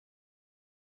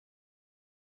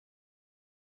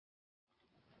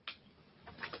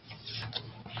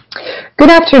Good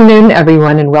afternoon,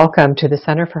 everyone, and welcome to the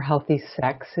Center for Healthy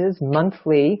Sex's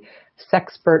monthly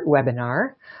Sexpert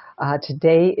webinar.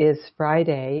 Today is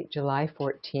Friday, July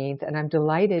 14th, and I'm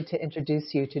delighted to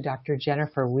introduce you to Dr.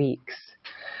 Jennifer Weeks.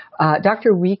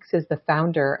 Dr. Weeks is the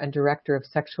founder and director of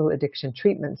Sexual Addiction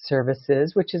Treatment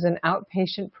Services, which is an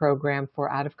outpatient program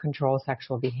for out-of-control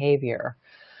sexual behavior.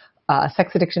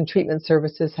 Sex Addiction Treatment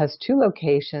Services has 2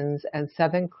 locations and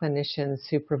 7 clinicians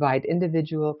who provide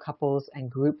individual, couples,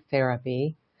 and group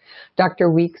therapy.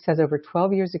 Dr. Weeks has over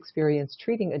 12 years' experience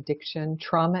treating addiction,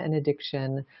 trauma and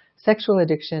addiction, sexual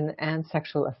addiction, and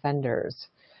sexual offenders.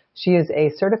 She is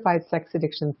a certified sex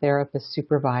addiction therapist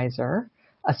supervisor,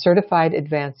 a certified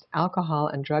advanced alcohol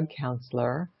and drug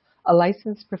counselor, a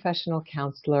licensed professional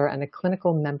counselor, and a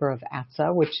clinical member of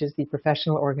ATSA, which is the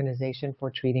professional organization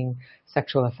for treating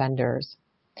sexual offenders.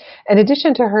 In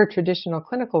addition to her traditional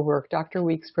clinical work, Dr.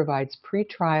 Weeks provides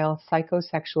pretrial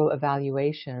psychosexual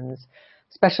evaluations,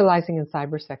 specializing in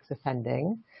cybersex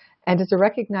offending, and is a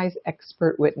recognized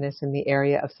expert witness in the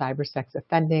area of cybersex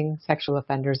offending, sexual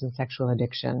offenders, and sexual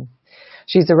addiction.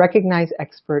 She's a recognized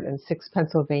expert in 6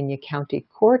 Pennsylvania county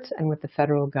courts and with the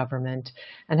federal government,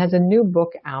 and has a new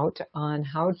book out on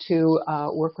how to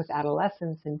work with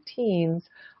adolescents and teens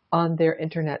on their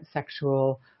internet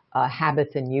sexual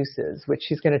habits and uses, which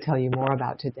she's going to tell you more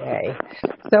about today.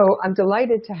 So I'm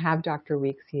delighted to have Dr.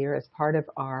 Weeks here as part of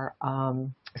our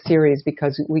series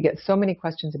because we get so many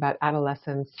questions about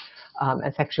adolescence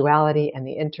and sexuality and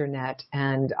the internet,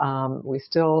 and we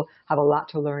still have a lot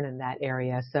to learn in that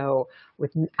area. So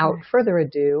without further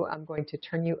ado, I'm going to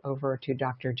turn you over to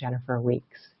Dr. Jennifer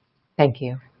Weeks. Thank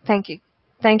you. Thank you.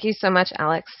 Thank you so much,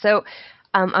 Alex. So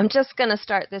I'm just going to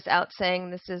start this out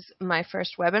saying this is my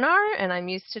first webinar, and I'm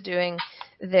used to doing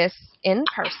this in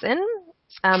person.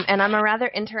 And I'm a rather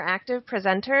interactive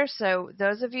presenter, so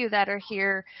those of you that are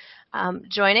here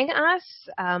joining us,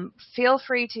 feel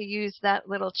free to use that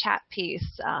little chat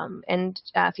piece. And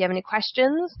if you have any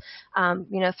questions,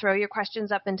 throw your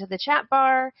questions up into the chat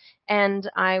bar, and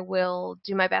I will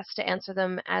do my best to answer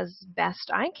them as best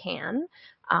I can.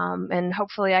 And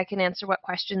hopefully I can answer what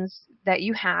questions that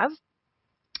you have.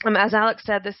 As Alex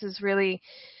said, this is really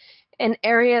an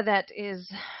area that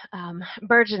is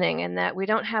burgeoning, and that we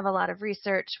don't have a lot of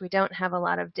research, we don't have a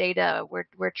lot of data.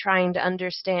 We're trying to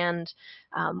understand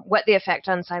what the effect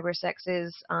on cybersex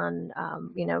is on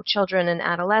children and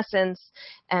adolescents,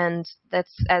 and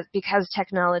that's because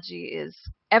technology is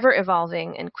ever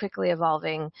evolving and quickly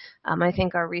evolving. I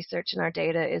think our research and our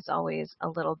data is always a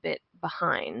little bit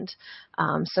behind.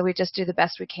 So we just do the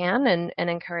best we can and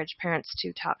encourage parents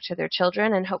to talk to their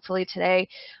children. And hopefully today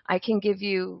I can give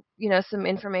you, some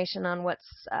information on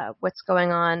what's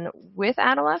going on with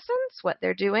adolescents, what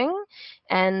they're doing,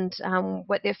 and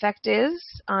what the effect is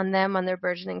on them, on their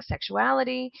burgeoning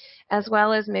sexuality, as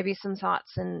well as maybe some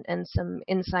thoughts and some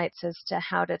insights as to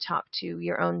how to talk to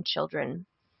your own children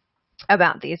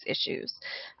about these issues.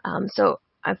 So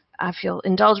I feel,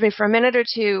 indulge me for a minute or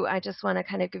two. I just want to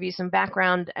kind of give you some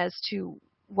background as to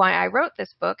why I wrote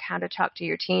this book, How to Talk to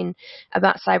Your Teen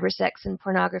About Cybersex and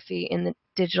Pornography in the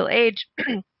Digital Age.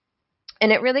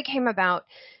 And it really came about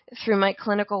through my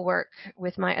clinical work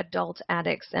with my adult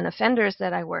addicts and offenders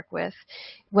that I work with.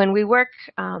 When we work,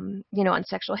 on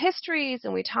sexual histories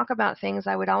and we talk about things,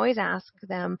 I would always ask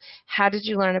them, how did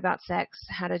you learn about sex?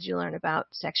 How did you learn about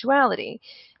sexuality?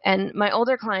 And my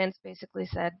older clients basically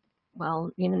said,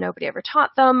 well, nobody ever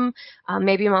taught them.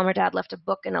 Maybe mom or dad left a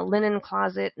book in a linen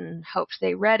closet and hoped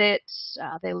they read it.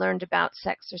 They learned about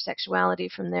sex or sexuality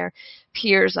from their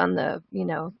peers on the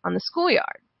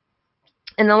schoolyard.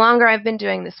 And the longer I've been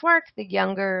doing this work, the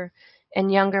younger and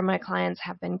younger my clients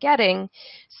have been getting.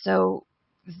 So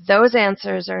those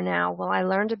answers are now, well, I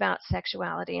learned about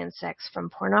sexuality and sex from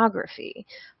pornography.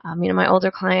 My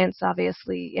older clients,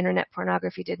 obviously, internet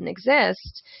pornography didn't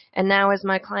exist. And now as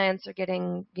my clients are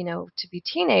getting, to be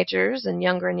teenagers and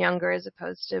younger as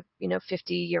opposed to,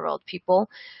 50-year-old people,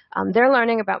 they're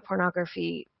learning about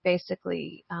pornography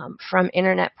basically from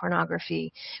internet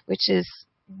pornography, which is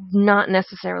not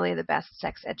necessarily the best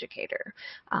sex educator.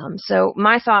 So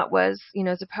my thought was,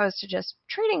 as opposed to just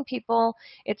treating people,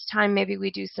 it's time maybe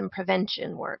we do some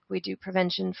prevention work. We do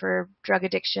prevention for drug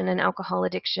addiction and alcohol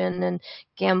addiction and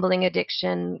gambling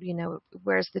addiction.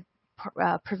 Where's the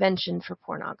prevention for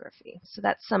pornography? So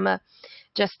that's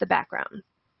just the background.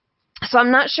 So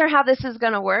I'm not sure how this is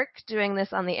going to work, doing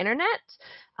this on the internet,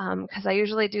 because I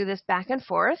usually do this back and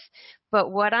forth.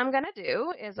 But what I'm going to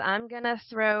do is I'm going to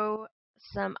throw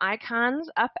some icons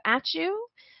up at you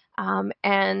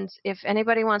And if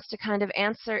anybody wants to kind of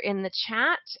answer in the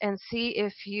chat and see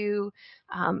if you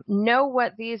know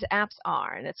what these apps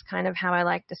are, and it's kind of how I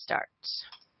like to start.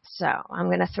 So I'm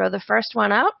going to throw the first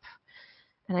one up,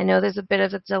 and I know there's a bit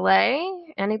of a delay.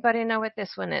 Anybody know what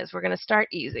this one is? We're going to start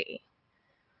easy.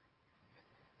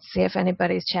 See if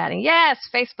anybody's chatting. Yes,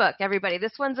 Facebook, everybody.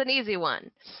 This one's an easy one.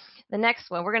 The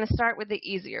next one, we're going to start with the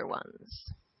easier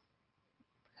ones.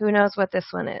 Who knows what this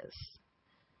one is?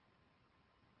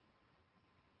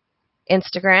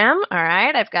 Instagram. All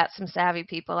right, I've got some savvy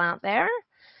people out there.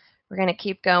 We're going to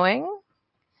keep going.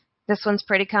 This one's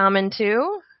pretty common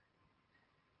too.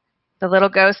 The little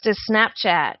ghost is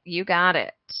Snapchat. You got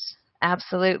it.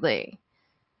 Absolutely.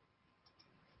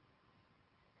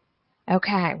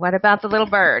 Okay, what about the little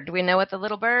bird? Do we know what the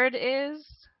little bird is?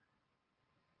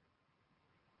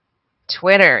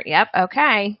 Twitter. Yep,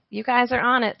 okay. You guys are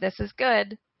on it. This is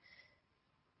good.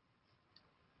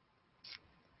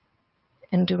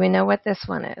 And do we know what this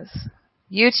one is?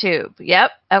 YouTube.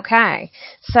 Yep, okay.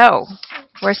 So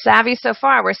we're savvy so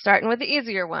far. We're starting with the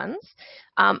easier ones.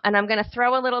 And I'm going to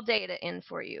throw a little data in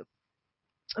for you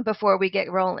before we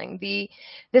get rolling.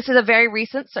 This is a very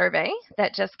recent survey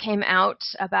that just came out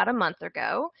about a month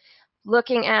ago,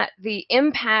 looking at the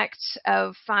impact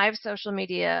of 5 social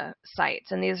media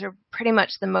sites. And these are pretty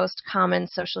much the most common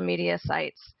social media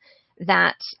sites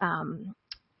that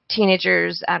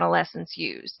teenagers, adolescents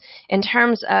use in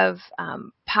terms of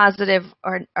positive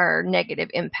or negative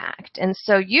impact. And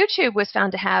so YouTube was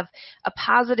found to have a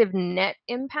positive net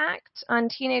impact on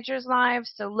teenagers'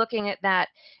 lives. So looking at that,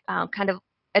 kind of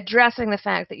addressing the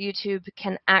fact that YouTube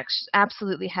can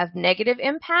absolutely have negative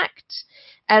impact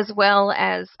as well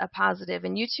as a positive.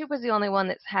 And YouTube was the only one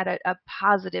that's had a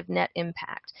positive net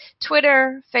impact.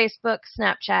 Twitter, Facebook,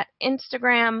 Snapchat,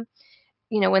 Instagram,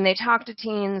 when they talk to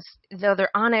teens, though they're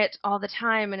on it all the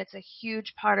time and it's a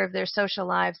huge part of their social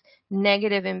lives,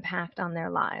 negative impact on their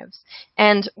lives.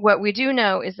 And what we do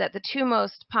know is that the 2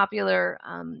 most popular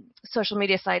social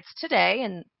media sites today,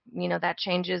 and that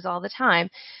changes all the time,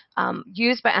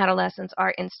 used by adolescents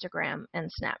are Instagram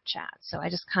and Snapchat. So I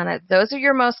just those are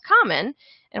your most common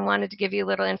and wanted to give you a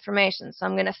little information. So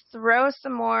I'm going to throw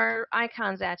some more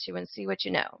icons at you and see what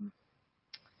you know.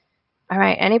 All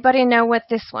right, anybody know what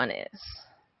this one is?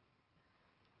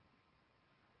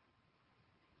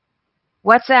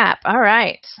 WhatsApp. All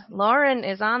right. Lauren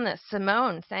is on this.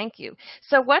 Simone, thank you.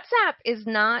 So WhatsApp is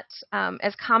not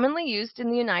as commonly used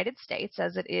in the United States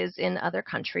as it is in other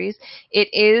countries. It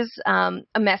is a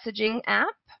messaging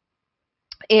app.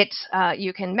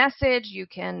 You can message, you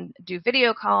can do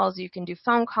video calls, you can do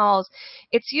phone calls.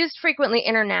 It's used frequently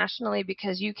internationally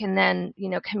because you can then,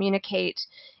 communicate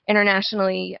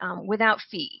internationally without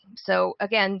fee. So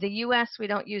again, the US, we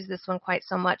don't use this one quite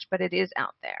so much, but it is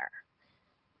out there.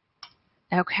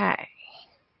 Okay.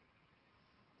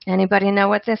 Anybody know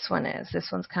what this one is? This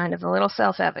one's kind of a little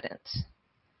self-evident.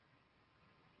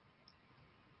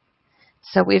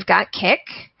 So we've got Kik.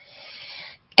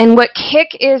 And what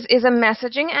Kik is a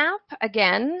messaging app,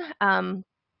 again,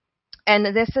 and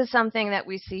this is something that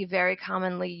we see very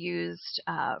commonly used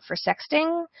for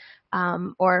sexting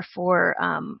or for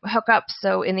hookups.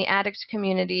 So in the addict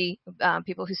community,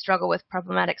 people who struggle with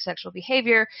problematic sexual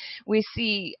behavior, we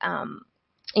see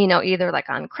either like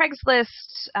on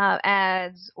Craigslist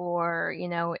ads or,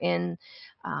 in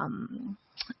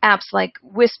apps like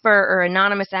Whisper or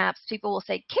anonymous apps, people will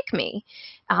say, "Kick me,"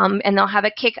 and they'll have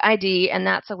a Kik ID, and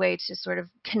that's a way to sort of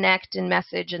connect and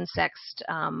message and sext.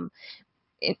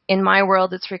 In my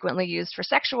world, it's frequently used for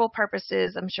sexual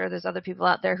purposes. I'm sure there's other people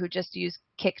out there who just use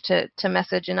Kik to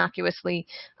message innocuously.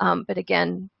 But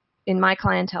again, in my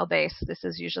clientele base, this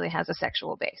usually has a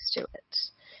sexual base to it.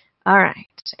 All right.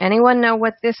 Anyone know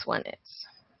what this one is?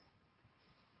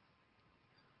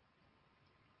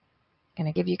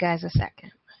 Going to give you guys a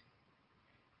second.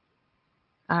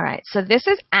 All right, so this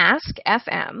is Ask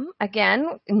FM.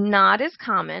 Again, not as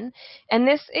common. And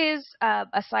this is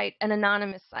a site, an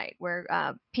anonymous site, where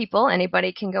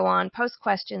anybody can go on, post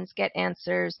questions, get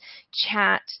answers,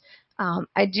 chat.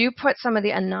 I do put some of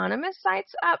the anonymous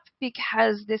sites up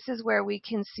because this is where we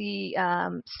can see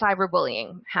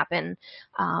cyberbullying happen.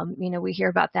 We hear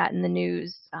about that in the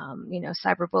news,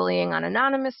 cyberbullying on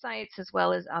anonymous sites, as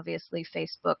well as obviously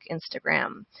Facebook,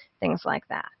 Instagram, things like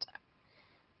that.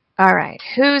 All right,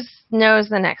 who knows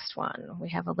the next one? We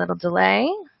have a little delay.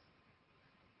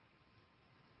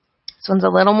 This one's a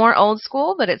little more old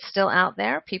school, but it's still out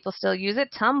there. People still use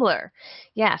it. Tumblr.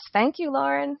 Yes, thank you,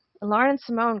 Lauren. Lauren and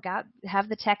Simone have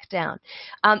the tech down.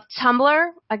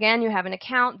 Tumblr, again, you have an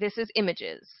account. This is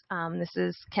images.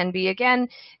 Can be, again,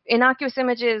 innocuous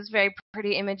images, very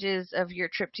pretty images of your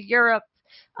trip to Europe,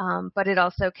 but it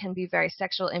also can be very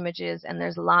sexual images, and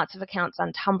there's lots of accounts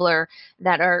on Tumblr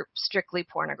that are strictly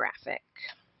pornographic.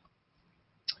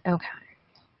 Okay.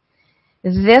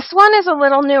 This one is a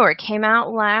little newer. It came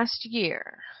out last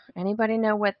year. Anybody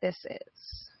know what this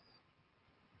is?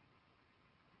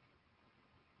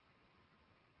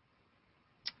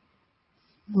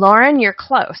 Lauren, you're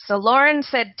close. So Lauren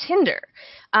said Tinder.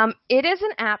 It is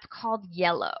an app called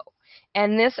Yellow.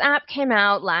 And this app came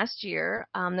out last year.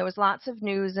 There was lots of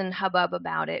news and hubbub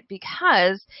about it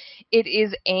because it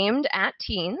is aimed at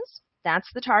teens.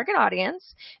 That's the target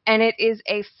audience. And it is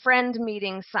a friend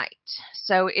meeting site.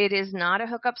 So it is not a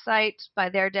hookup site by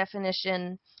their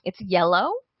definition. It's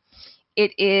Yellow.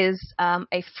 It is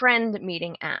a friend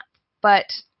meeting app. But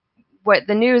what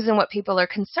the news and what people are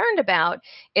concerned about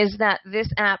is that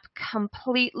this app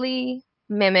completely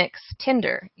mimics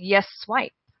Tinder. Yes,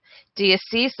 swipe. Do you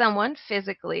see someone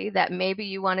physically that maybe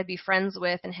you want to be friends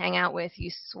with and hang out with,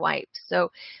 you swipe.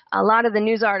 So a lot of the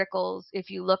news articles, if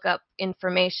you look up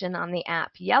information on the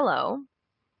app Yellow,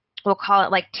 we'll call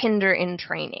it like Tinder in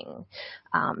training.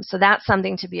 So that's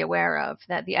something to be aware of,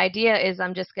 that the idea is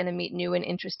I'm just going to meet new and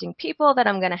interesting people that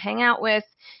I'm going to hang out with,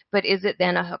 but is it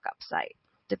then a hookup site?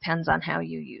 Depends on how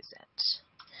you use it.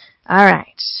 All right.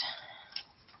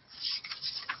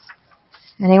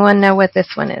 Anyone know what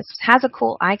this one is? It has a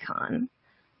cool icon.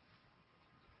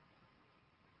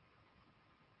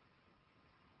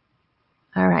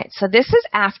 All right, so this is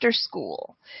After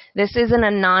School. This is an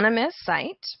anonymous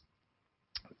site.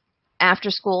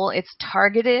 After School, it's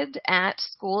targeted at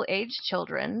school-age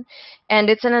children,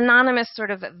 and it's an anonymous sort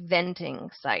of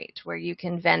venting site where you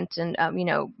can vent and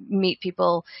meet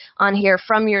people on here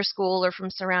from your school or from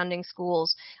surrounding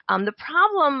schools. The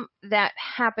problem that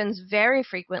happens very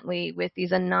frequently with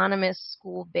these anonymous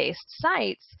school-based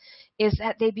sites is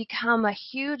that they become a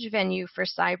huge venue for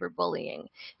cyberbullying.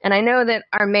 And I know that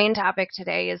our main topic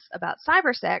today is about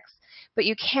cybersex, but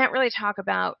you can't really talk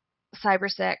about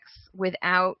cybersex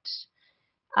without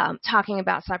talking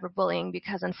about cyberbullying,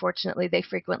 because unfortunately they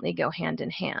frequently go hand in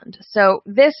hand. So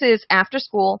this is After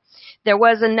School. There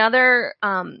was another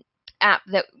app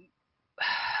that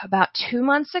about 2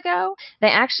 months ago they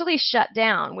actually shut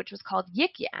down, which was called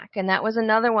Yik Yak, and that was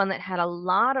another one that had a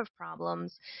lot of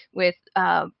problems with,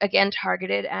 again,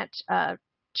 targeted at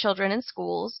children in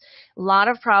schools. A lot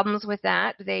of problems with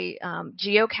that. They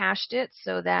geocached it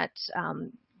so that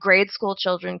grade school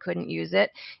children couldn't use it.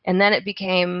 And then it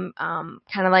became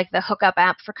kind of like the hookup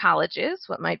app for colleges,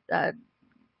 what my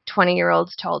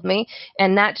 20-year-olds told me.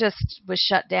 And that just was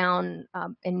shut down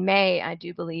in May, I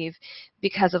do believe,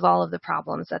 because of all of the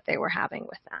problems that they were having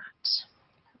with that.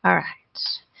 All right.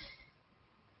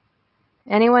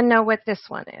 Anyone know what this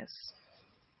one is?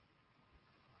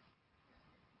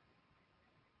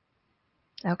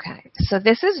 Okay, so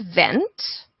this is Vent.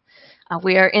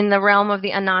 We are in the realm of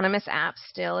the anonymous app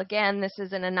still. Again, this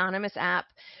is an anonymous app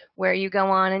where you go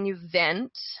on and you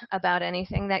vent about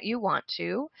anything that you want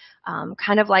to,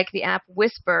 kind of like the app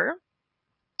Whisper.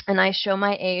 And I show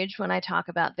my age when I talk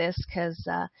about this because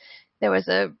there was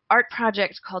an art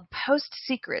project called Post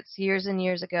Secrets years and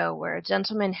years ago where a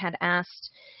gentleman had asked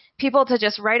people to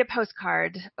just write a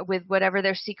postcard with whatever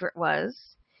their secret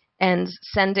was and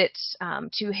send it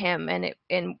to him. And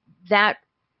that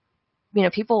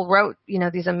people wrote,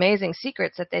 these amazing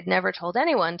secrets that they'd never told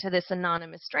anyone to this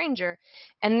anonymous stranger.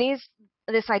 And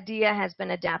this idea has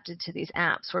been adapted to these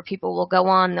apps where people will go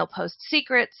on, they'll post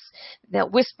secrets, they'll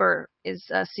Whisper is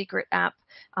a secret app,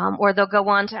 or they'll go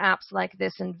on to apps like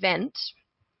this and Vent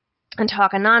and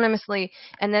talk anonymously.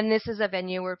 And then this is a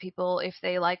venue where people, if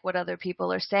they like what other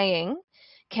people are saying,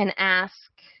 can ask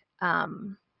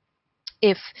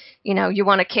if you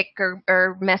want to kick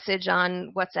or message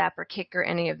on WhatsApp or Kik or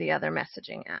any of the other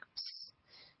messaging apps.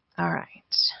 All right.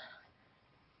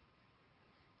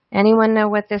 Anyone know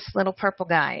what this little purple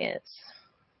guy is?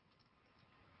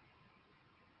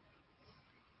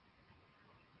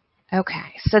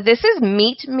 Okay, so this is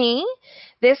Meet Me.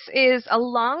 This is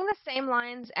along the same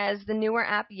lines as the newer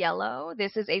app Yellow.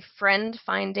 This is a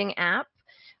friend-finding app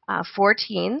for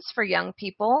teens, for young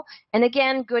people. And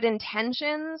again, good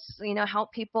intentions,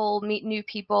 help people meet new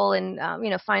people and,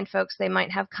 find folks they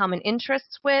might have common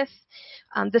interests with.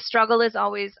 The struggle is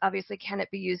always, obviously, can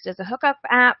it be used as a hookup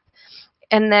app?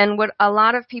 And then what a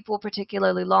lot of people,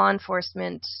 particularly law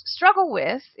enforcement, struggle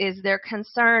with is their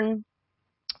concern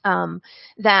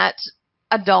that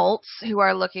adults who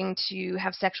are looking to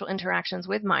have sexual interactions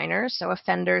with minors, so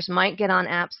offenders, might get on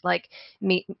apps like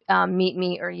Meet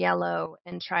Me or Yellow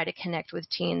and try to connect with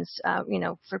teens,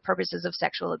 for purposes of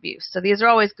sexual abuse. So these are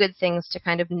always good things to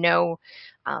kind of know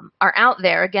are out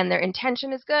there. Again, their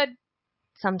intention is good.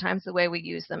 sometimes the way we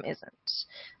use them isn't.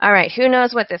 All right, who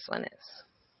knows what this one is?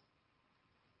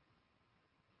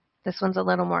 This one's a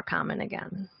little more common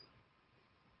again.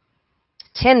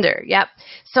 Tinder, yep.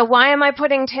 So why am I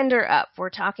putting Tinder up? We're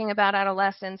talking about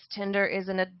adolescents. Tinder is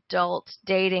an adult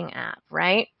dating app,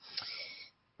 right?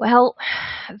 Well,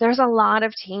 there's a lot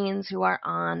of teens who are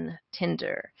on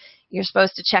Tinder. You're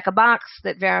supposed to check a box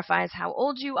that verifies how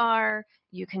old you are.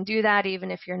 You can do that even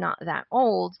if you're not that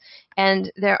old.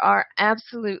 And there are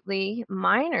absolutely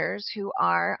minors who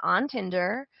are on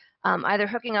Tinder, either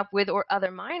hooking up with or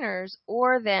other minors,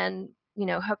 or then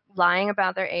lying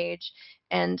about their age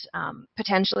and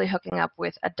potentially hooking up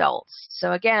with adults.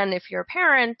 So again, if you're a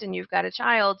parent and you've got a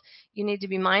child, you need to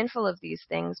be mindful of these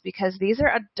things because these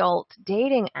are adult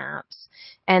dating apps.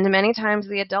 And many times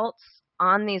the adults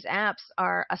on these apps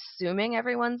are assuming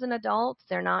everyone's an adult.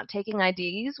 They're not taking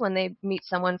IDs when they meet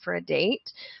someone for a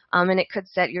date, and it could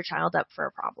set your child up for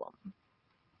a problem.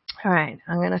 All right,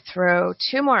 I'm going to throw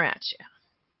two more at you.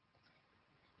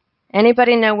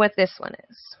 Anybody know what this one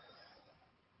is?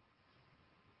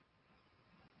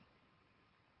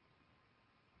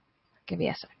 Give me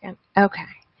a second. Okay.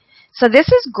 So this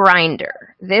is Grindr.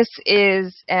 This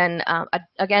is again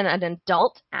an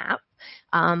adult app,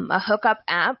 a hookup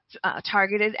app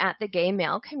targeted at the gay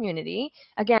male community.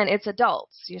 Again, it's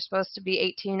adults. You're supposed to be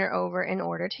 18 or over in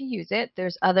order to use it.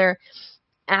 There's other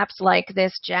apps like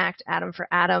this, Jacked, Adam for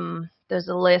Adam. There's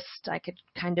a list. I could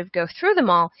kind of go through them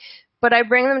all, but I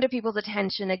bring them to people's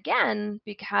attention again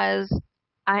because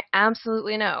I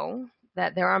absolutely know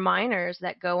that there are minors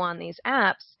that go on these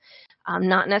apps,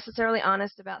 not necessarily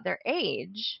honest about their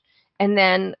age, and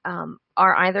then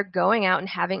are either going out and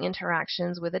having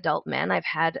interactions with adult men. I've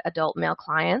had adult male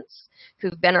clients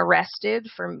who've been arrested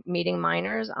for meeting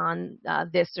minors on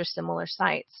this or similar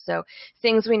sites. So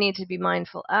things we need to be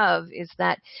mindful of is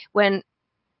that when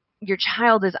your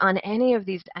child is on any of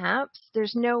these apps,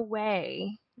 there's no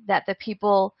way that the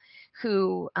people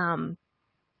who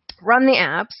run the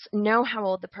apps know how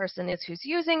old the person is who's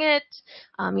using it.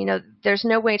 There's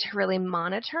no way to really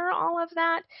monitor all of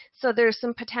that. So there's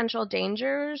some potential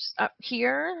dangers up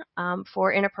here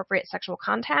for inappropriate sexual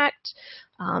contact.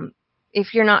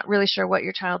 If you're not really sure what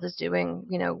your child is doing,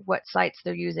 what sites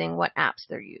they're using, what apps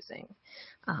they're using.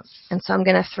 And so I'm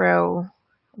going to throw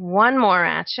one more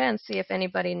at you and see if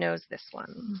anybody knows this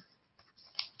one.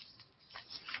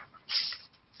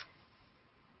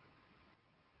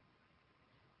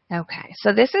 Okay,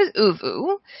 so this is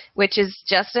Uvu, which is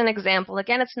just an example.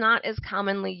 Again, it's not as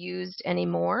commonly used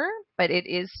anymore, but it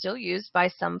is still used by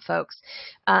some folks.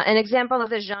 An example of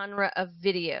the genre of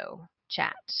video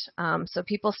chat. So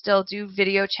people still do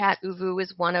video chat. Uvu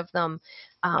is one of them.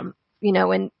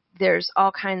 And there's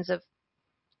all kinds of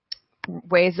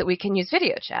ways that we can use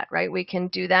video chat, right? We can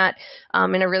do that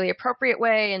in a really appropriate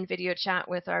way and video chat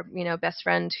with our, best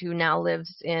friend who now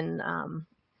lives in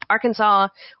Arkansas,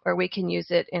 or we can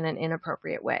use it in an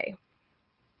inappropriate way.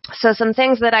 So some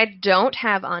things that I don't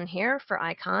have on here for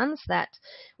icons that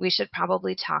we should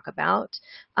probably talk about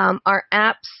are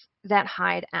apps that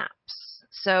hide apps.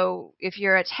 So if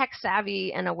you're a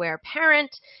tech-savvy and aware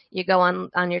parent, you go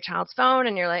on your child's phone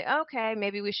and you're like, okay,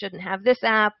 maybe we shouldn't have this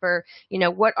app, or,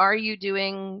 what are you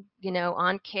doing,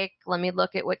 on Kick? Let me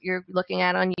look at what you're looking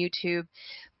at on YouTube.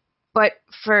 But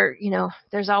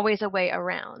there's always a way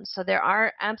around. So there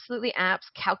are absolutely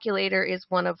apps. Calculator is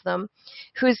one of them,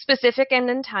 whose specific and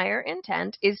entire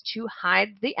intent is to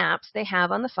hide the apps they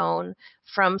have on the phone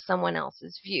from someone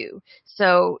else's view.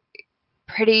 So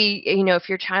if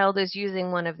your child is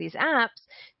using one of these apps,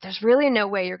 there's really no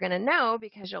way you're going to know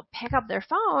because you'll pick up their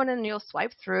phone and you'll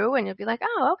swipe through and you'll be like,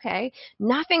 oh, okay,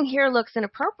 nothing here looks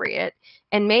inappropriate.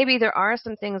 And maybe there are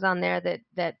some things on there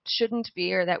that shouldn't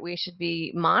be or that we should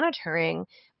be monitoring,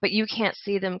 but you can't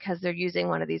see them because they're using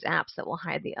one of these apps that will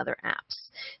hide the other apps.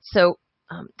 So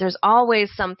there's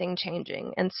always something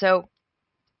changing. And so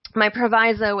my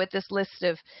proviso with this list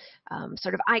of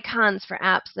sort of icons for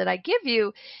apps that I give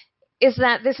you is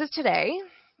that this is today,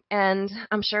 and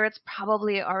I'm sure it's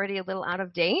probably already a little out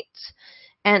of date,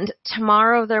 and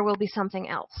tomorrow there will be something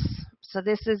else. So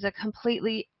this is a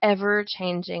completely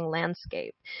ever-changing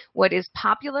landscape. What is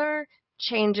popular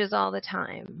changes all the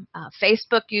time.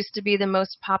 Facebook used to be the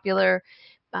most popular,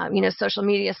 social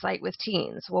media site with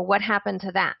teens. Well, what happened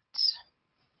to that?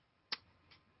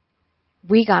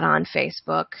 We got on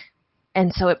Facebook.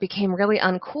 And so it became really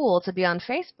uncool to be on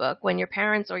Facebook when your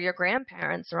parents or your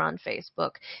grandparents are on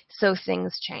Facebook. So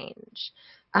things change.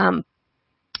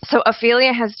 So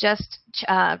Ophelia has just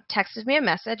texted me a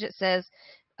message. It says,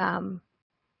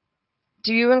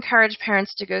 Do you encourage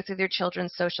parents to go through their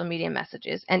children's social media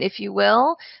messages? And if you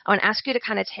will, I want to ask you to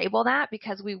kind of table that,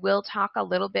 because we will talk a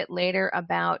little bit later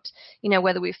about,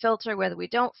 whether we filter, whether we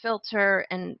don't filter,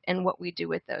 and what we do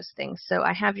with those things. So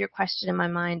I have your question in my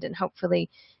mind, and hopefully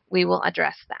we will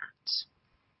address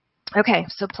that. Okay,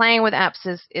 so playing with apps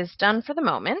is done for the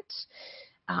moment.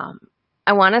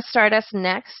 I want to start us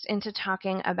next into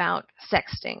talking about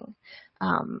sexting.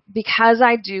 Because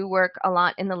I do work a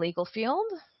lot in the legal field,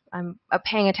 I'm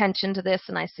paying attention to this,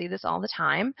 and I see this all the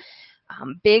time.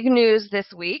 Big news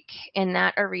this week in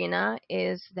that arena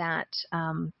is that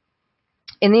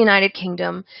in the United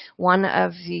Kingdom, one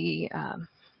of the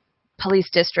police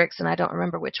districts, and I don't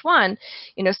remember which one,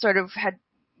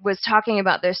 was talking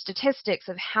about their statistics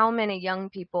of how many young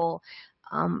people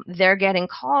they're getting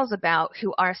calls about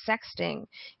who are sexting,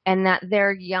 and that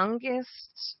their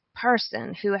youngest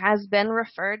person who has been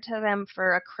referred to them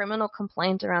for a criminal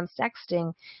complaint around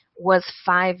sexting was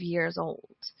 5 years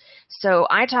old. So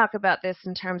I talk about this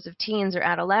in terms of teens or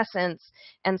adolescents,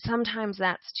 and sometimes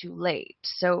that's too late.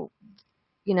 So,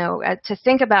 to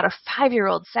think about a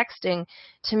 5-year-old sexting,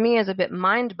 to me, is a bit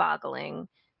mind-boggling,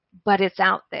 but it's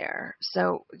out there.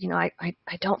 So, I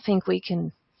don't think we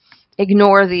can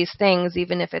ignore these things,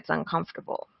 even if it's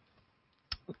uncomfortable.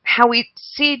 How we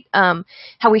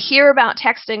hear about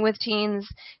texting with teens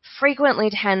frequently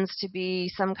tends to be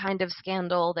some kind of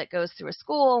scandal that goes through a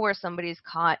school where somebody's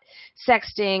caught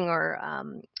sexting, or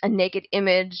a naked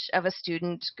image of a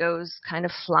student goes kind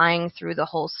of flying through the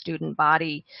whole student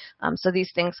body. So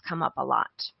these things come up a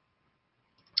lot.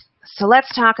 So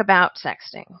let's talk about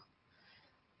sexting.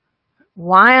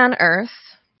 Why on earth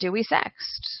do we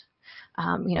sext?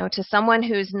 To someone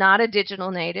who's not a digital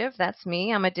native, that's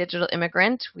me. I'm a digital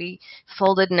immigrant. We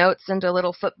folded notes into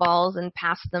little footballs and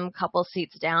passed them a couple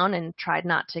seats down and tried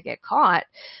not to get caught.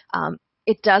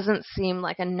 It doesn't seem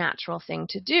like a natural thing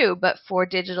to do, but for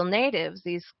digital natives,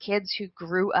 these kids who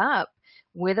grew up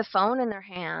with a phone in their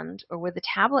hand or with a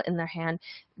tablet in their hand,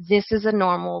 this is a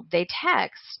normal, they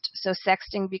text. So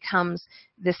sexting becomes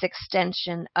this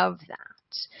extension of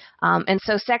that. And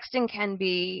so sexting can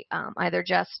be either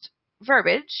just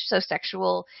verbiage, so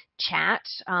sexual chat.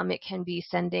 It can be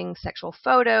sending sexual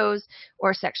photos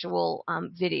or sexual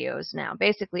videos now.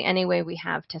 Basically, any way we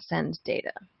have to send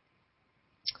data.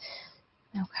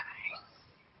 Okay.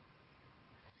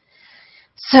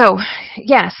 So,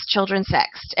 yes, children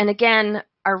sext. And again,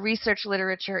 our research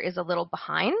literature is a little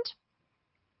behind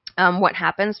what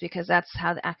happens, because that's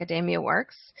how the academia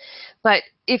works. But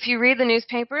if you read the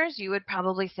newspapers, you would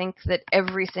probably think that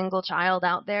every single child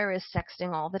out there is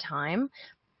sexting all the time,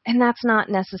 and that's not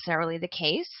necessarily the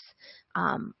case.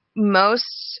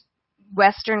 Most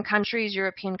Western countries,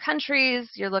 European countries,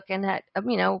 you're looking at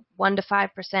 1 to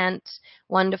 5%,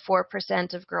 1 to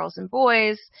 4% of girls and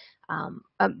boys.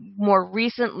 A more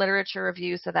recent literature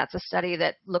review, so that's a study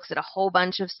that looks at a whole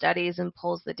bunch of studies and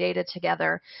pulls the data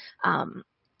together,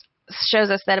 shows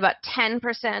us that about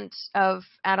 10% of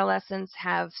adolescents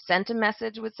have sent a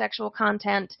message with sexual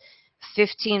content,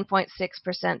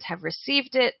 15.6% have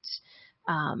received it.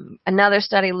 Another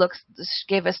study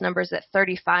gave us numbers that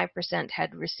 35%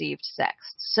 had received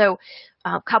sext. So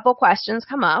a couple questions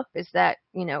come up, is that,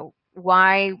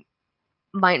 why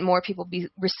might more people be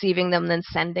receiving them than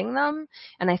sending them?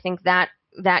 And I think that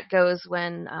goes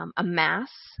when a mass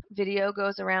video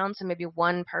goes around. So maybe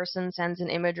one person sends an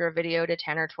image or a video to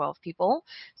 10 or 12 people.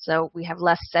 So we have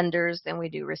less senders than we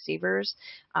do receivers.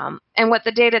 And what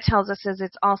the data tells us is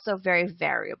it's also very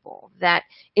variable, that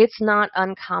it's not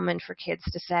uncommon for kids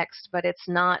to sext, but it's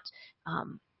not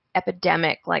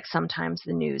epidemic like sometimes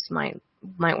the news might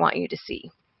want you to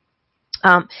see.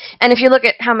 And if you look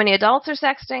at how many adults are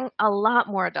sexting, a lot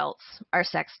more adults are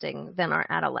sexting than are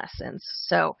adolescents.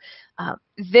 So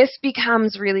this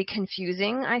becomes really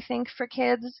confusing, I think, for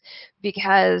kids,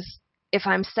 because if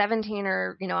I'm 17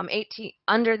 or, I'm 18,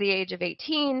 under the age of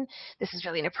 18, this is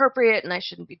really inappropriate and I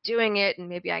shouldn't be doing it, and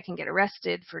maybe I can get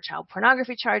arrested for child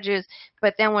pornography charges.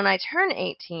 But then when I turn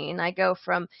 18, I go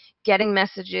from getting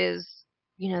messages,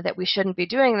 that we shouldn't be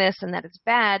doing this and that it's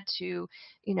bad, to,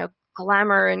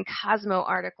 Glamour and Cosmo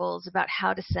articles about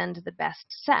how to send the best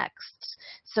sexts.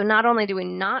 So not only do we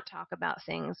not talk about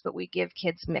things, but we give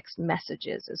kids mixed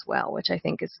messages as well, which I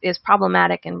think is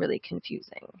problematic and really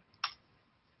confusing.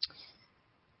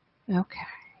 Okay.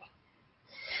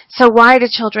 So why do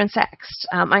children sext?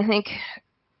 I think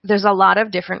there's a lot of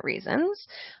different reasons.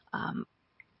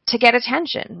 To get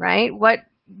attention, right? What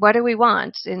do we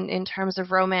want in terms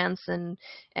of romance and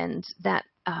that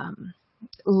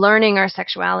learning our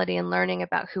sexuality and learning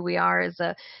about who we are as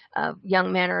a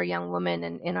young man or a young woman,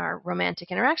 and in our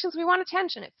romantic interactions, we want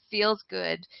attention. It feels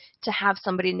good to have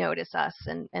somebody notice us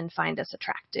and find us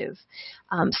attractive.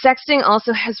 Sexting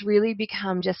also has really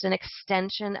become just an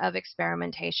extension of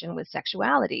experimentation with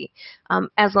sexuality.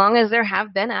 As long as there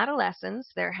have been adolescents,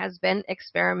 there has been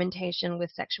experimentation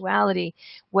with sexuality.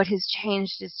 What has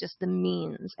changed is just the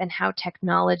means and how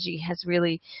technology has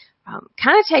really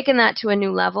kind of taken that to a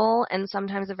new level, and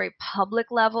sometimes a very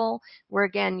public level where,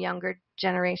 again, younger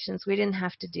generations, we didn't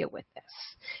have to deal with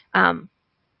this.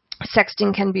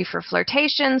 Sexting can be for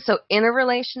flirtation. So in a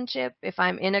relationship, if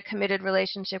I'm in a committed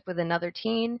relationship with another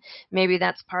teen, maybe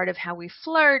that's part of how we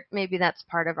flirt. Maybe that's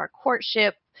part of our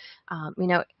courtship.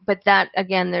 But that,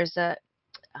 again, there's a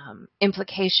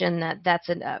implication that that's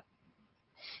a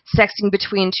sexting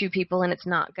between two people, and it's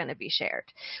not going to be shared.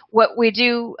 What we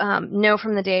do know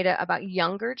from the data about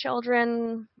younger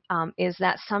children is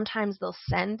that sometimes they'll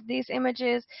send these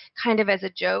images kind of as a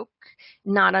joke,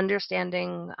 not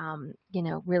understanding,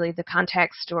 really the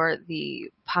context or the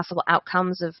possible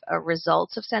outcomes of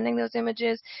results of sending those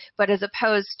images. But as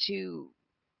opposed to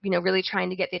really trying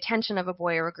to get the attention of a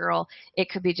boy or a girl, it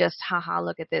could be just, haha,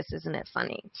 look at this, isn't it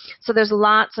funny? So there's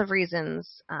lots of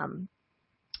reasons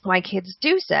why kids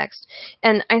do sext.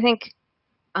 And I think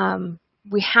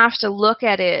we have to look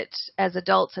at it as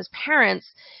adults, as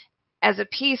parents, as a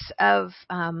piece of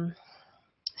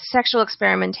sexual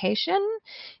experimentation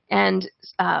and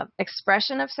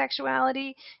expression of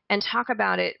sexuality, and talk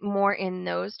about it more in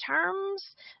those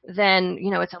terms than,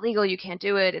 it's illegal, you can't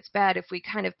do it, it's bad. If we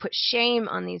kind of put shame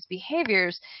on these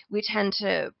behaviors, we tend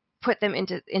to put them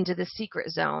into the secret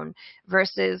zone,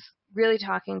 versus really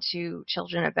talking to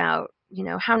children about,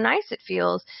 how nice it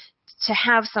feels to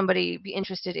have somebody be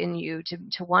interested in you,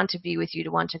 to want to be with you,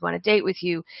 to want to go on a date with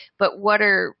you. But what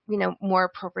are, more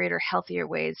appropriate or healthier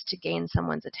ways to gain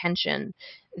someone's attention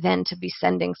than to be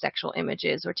sending sexual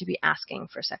images or to be asking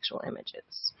for sexual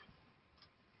images?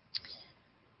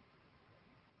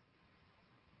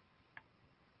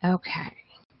 Okay.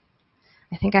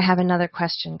 I think I have another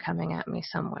question coming at me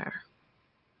somewhere.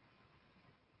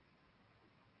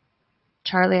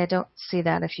 Charlie, I don't see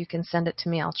that. If you can send it to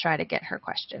me, I'll try to get her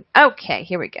question. Okay,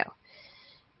 here we go.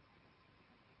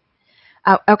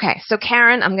 Oh, okay, so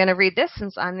Karen, I'm going to read this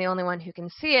since I'm the only one who can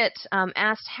see it,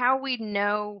 asked how we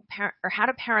know, or how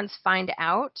do parents find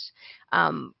out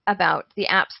about the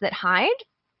apps that hide?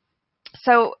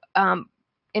 So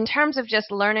in terms of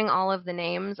just learning all of the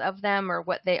names of them or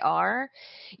what they are,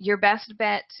 your best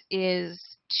bet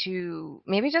is to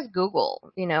maybe just Google,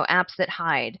 apps that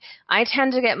hide. I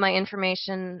tend to get my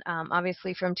information,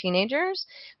 obviously, from teenagers,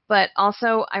 but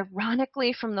also,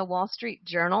 ironically, from the Wall Street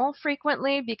Journal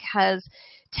frequently, because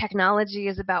technology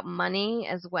is about money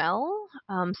as well.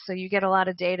 So you get a lot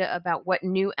of data about what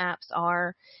new apps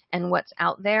are and what's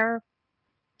out there.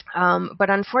 But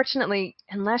unfortunately,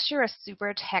 unless you're a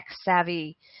super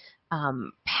tech-savvy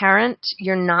parent,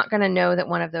 you're not going to know that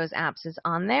one of those apps is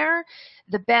on there.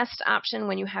 The best option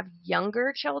when you have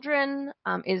younger children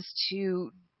is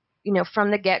to,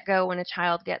 from the get-go, when a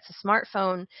child gets a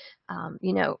smartphone,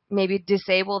 maybe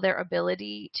disable their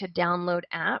ability to download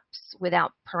apps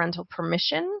without parental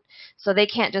permission. So they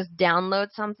can't just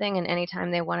download something, and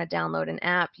anytime they want to download an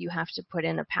app, you have to put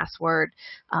in a password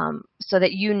so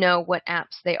that you know what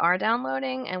apps they are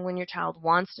downloading. And when your child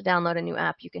wants to download a new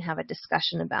app, you can have a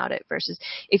discussion about it, versus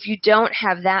if you don't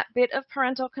have that bit of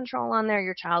parental control on there,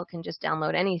 your child can just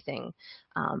download anything.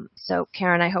 So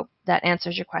Karen, I hope that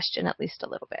answers your question at least a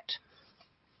little bit.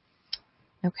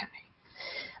 Okay.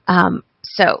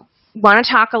 So want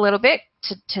to talk a little bit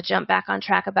to jump back on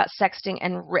track about sexting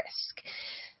and risk,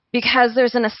 because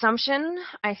there's an assumption,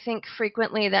 I think,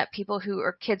 frequently that people who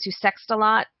are kids who sext a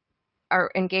lot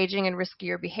are engaging in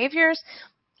riskier behaviors.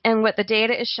 And what the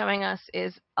data is showing us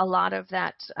is a lot of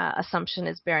that assumption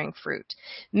is bearing fruit.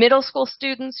 Middle school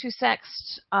students who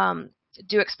sext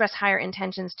do express higher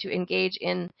intentions to engage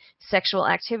in sexual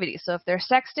activity. So if they're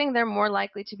sexting, they're more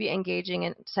likely to be engaging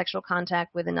in sexual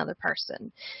contact with another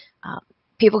person.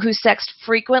 People who sext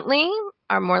frequently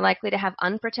are more likely to have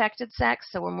unprotected sex,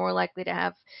 so we're more likely to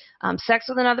have sex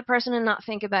with another person and not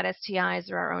think about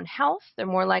STIs or our own health. They're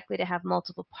more likely to have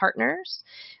multiple partners.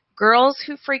 Girls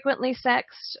who frequently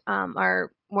sext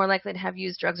are more likely to have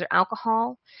used drugs or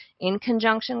alcohol in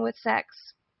conjunction with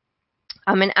sex.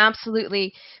 And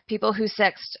absolutely, people who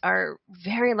sext are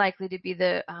very likely to be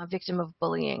the victim of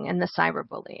bullying and the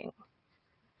cyberbullying.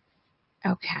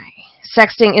 Okay.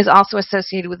 Sexting is also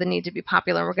associated with the need to be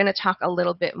popular. We're going to talk a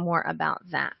little bit more about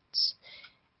that.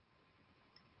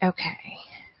 Okay.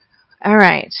 All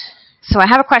right. So I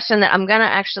have a question that I'm going to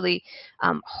actually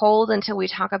hold until we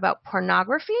talk about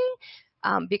pornography,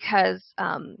 because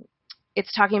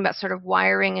it's talking about sort of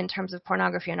wiring in terms of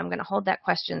pornography, and I'm going to hold that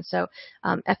question. So,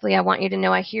 Ethlie, I want you to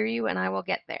know I hear you, and I will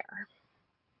get there.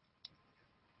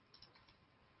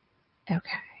 Okay.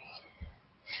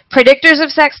 Predictors of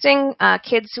sexting,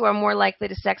 kids who are more likely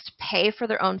to sext pay for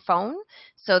their own phone.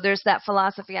 So there's that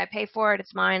philosophy, I pay for it,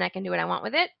 it's mine, I can do what I want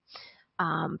with it.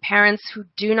 Parents who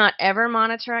do not ever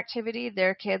monitor activity,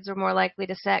 their kids are more likely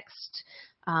to sext.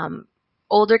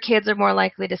 Older kids are more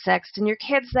likely to sext. And your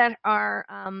kids that are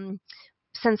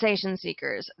sensation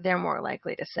seekers, they're more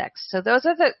likely to sext. So those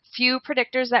are the few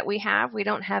predictors that we have. We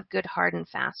don't have good, hard, and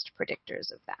fast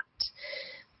predictors of that.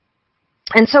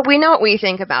 And so we know what we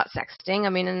think about sexting. I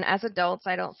mean, and as adults,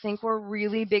 I don't think we're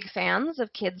really big fans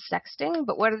of kids sexting,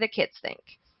 but what do the kids think?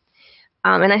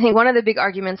 And I think one of the big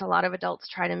arguments a lot of adults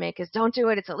try to make is, don't do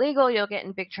it, it's illegal, you'll get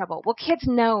in big trouble. Well, kids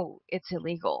know it's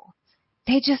illegal.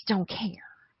 They just don't care.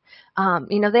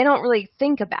 They don't really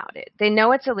think about it. They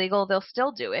know it's illegal, they'll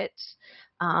still do it.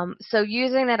 So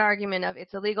using that argument of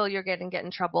it's illegal, you're going to get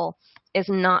in trouble is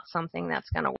not something that's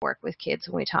going to work with kids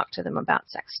when we talk to them about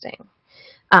sexting.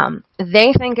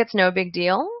 They think it's no big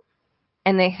deal,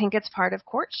 and they think it's part of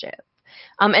courtship.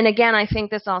 And again, I think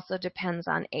this also depends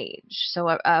on age.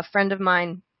 So a friend of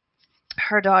mine,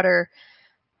 I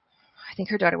think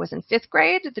her daughter was in 5th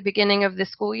grade at the beginning of the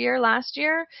school year last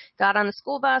year, got on the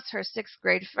school bus, her 6th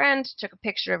grade friend took a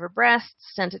picture of her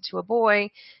breasts, sent it to a boy.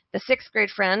 The 6th grade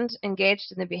friend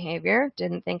engaged in the behavior,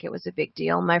 didn't think it was a big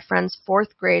deal. My friend's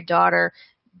 4th grade daughter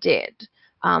did.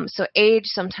 So age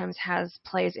sometimes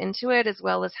plays into it, as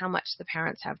well as how much the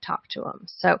parents have talked to them.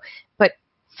 But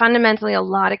fundamentally, a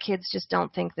lot of kids just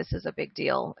don't think this is a big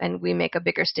deal, and we make a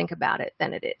bigger stink about it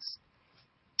than it is.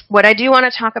 What I do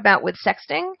want to talk about with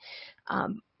sexting,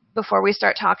 before we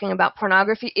start talking about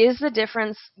pornography, is the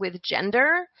difference with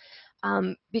gender,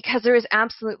 because there is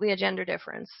absolutely a gender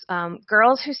difference.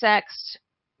 Girls who sext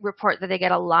report that they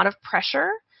get a lot of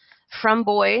pressure from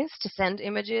boys to send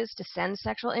images, to send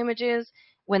sexual images.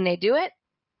 When they do it,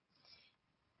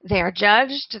 they are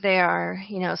judged, they are,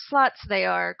 sluts, they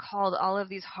are called all of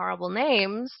these horrible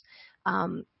names.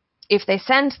 If they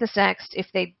send the sext, if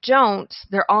they don't,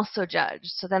 they're also judged.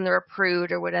 So then they're a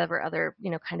prude or whatever other,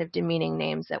 kind of demeaning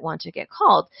names that want to get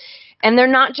called. And they're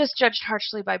not just judged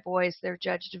harshly by boys, they're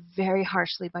judged very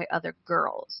harshly by other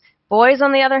girls. Boys,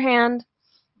 on the other hand,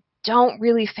 don't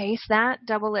really face that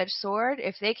double-edged sword.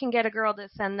 If they can get a girl to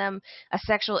send them a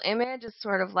sexual image, it's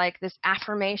sort of like this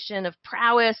affirmation of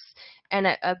prowess and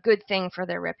a good thing for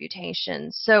their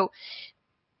reputation. So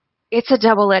it's a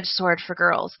double-edged sword for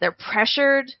girls. They're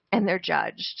pressured and they're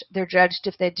judged. They're judged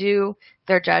if they do,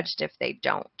 they're judged if they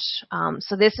don't.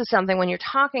 So this is something when you're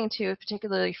talking to,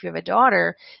 particularly if you have a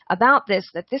daughter, about this,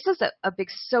 that this is a big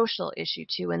social issue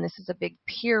too, and this is a big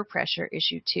peer pressure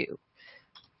issue too.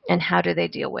 And how do they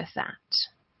deal with that?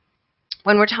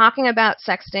 When we're talking about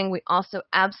sexting, we also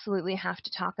absolutely have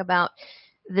to talk about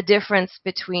the difference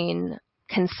between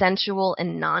consensual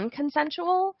and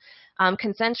non-consensual.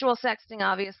 Consensual sexting,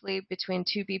 obviously, between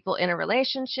two people in a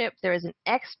relationship, there is an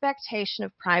expectation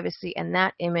of privacy, and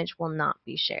that image will not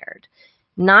be shared.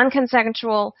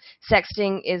 Non-consensual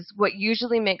sexting is what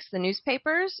usually makes the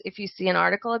newspapers. If you see an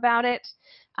article about it,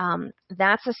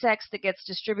 that's a sext that gets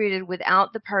distributed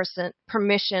without the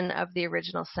permission of the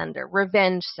original sender.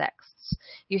 Revenge sexts.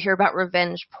 You hear about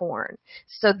revenge porn.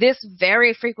 So this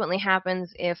very frequently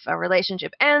happens if a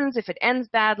relationship ends. If it ends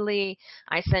badly,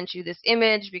 I sent you this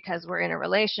image because we're in a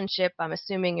relationship. I'm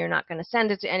assuming you're not going to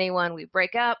send it to anyone. We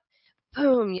break up.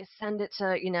 Boom, you send it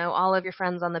to, all of your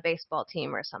friends on the baseball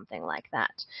team or something like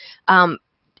that.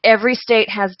 Every state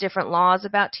has different laws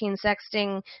about teen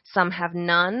sexting. Some have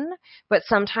none, but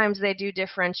sometimes they do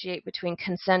differentiate between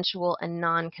consensual and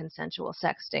non-consensual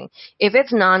sexting. If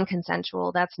it's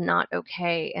non-consensual, that's not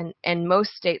okay, and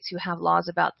most states who have laws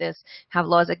about this have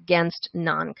laws against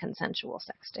non-consensual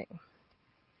sexting.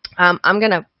 I'm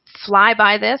going to fly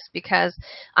by this because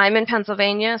I'm in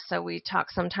Pennsylvania, so we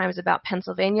talk sometimes about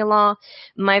Pennsylvania law.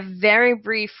 My very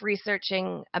brief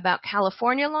researching about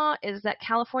California law is that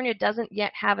California doesn't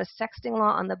yet have a sexting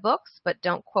law on the books, but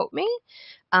don't quote me.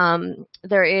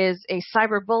 There is a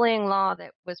cyberbullying law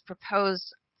that was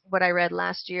proposed, what I read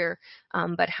last year,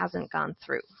 but hasn't gone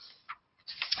through.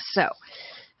 So,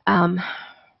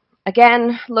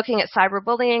 again, looking at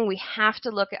cyberbullying, we have to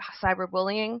look at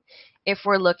cyberbullying if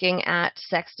we're looking at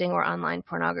sexting or online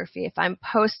pornography. If I'm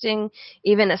posting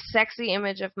even a sexy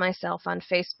image of myself on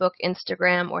Facebook,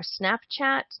 Instagram, or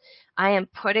Snapchat, I am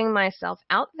putting myself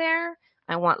out there.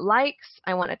 I want likes,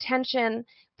 I want attention,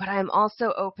 but I'm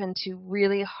also open to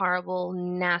really horrible,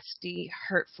 nasty,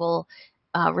 hurtful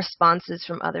responses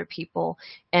from other people.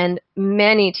 And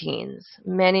many teens,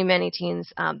 many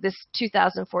teens, this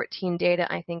 2014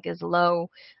 data I think is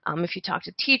low. If you talk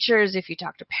to teachers, if you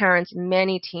talk to parents,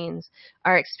 many teens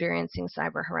are experiencing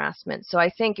cyber harassment. So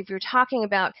I think if you're talking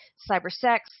about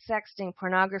cybersex, sexting,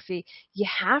 pornography, you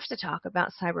have to talk about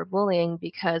cyberbullying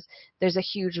because there's a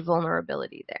huge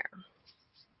vulnerability there.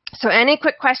 So any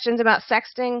quick questions about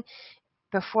sexting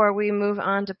before we move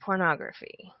on to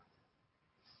pornography?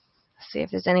 See if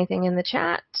there's anything in the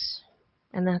chat,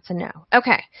 and that's a no.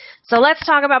 Okay, so let's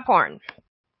talk about porn.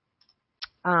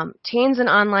 Teens and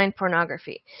online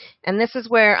pornography. And this is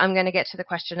where I'm going to get to the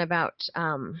question about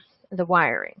the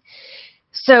wiring.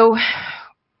 So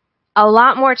a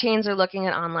lot more teens are looking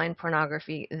at online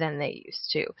pornography than they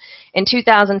used to. In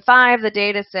 2005, the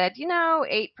data said,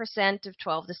 8% of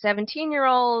 12 to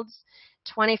 17-year-olds,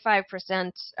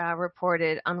 25%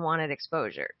 reported unwanted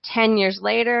exposure. 10 years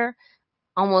later,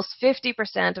 almost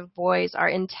 50% of boys are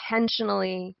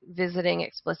intentionally visiting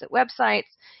explicit websites,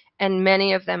 and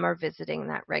many of them are visiting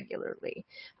that regularly.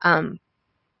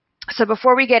 So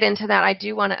before we get into that, I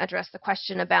do want to address the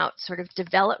question about sort of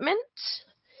development,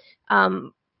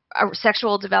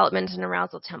 sexual development and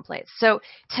arousal templates. So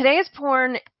today's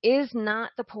porn is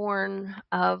not the porn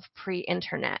of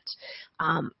pre-internet.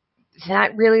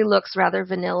 That really looks rather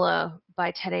vanilla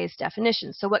by today's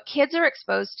definition. So what kids are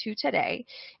exposed to today,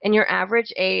 and your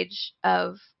average age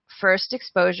of first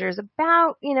exposure is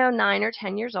about 9 or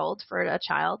 10 years old for a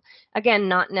child. Again,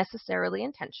 not necessarily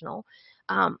intentional.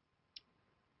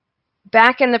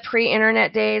 Back in the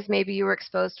pre-internet days, maybe you were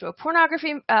exposed to a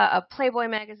pornography, a Playboy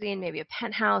magazine, maybe a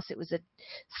Penthouse. It was a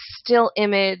still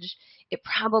image. It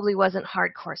probably wasn't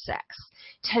hardcore sex.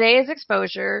 Today's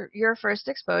exposure, your first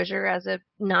exposure as a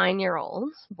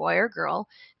 9-year-old, boy or girl,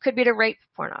 could be to rape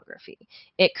pornography.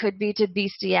 It could be to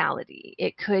bestiality.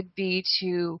 It could be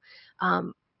to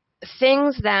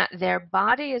things that their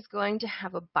body is going to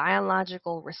have a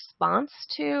biological response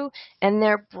to, and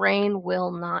their brain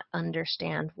will not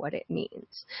understand what it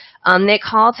means. They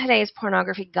call today's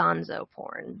pornography gonzo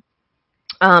porn.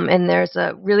 And there's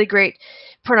a really great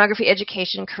pornography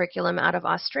education curriculum out of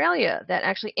Australia that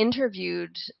actually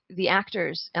interviewed the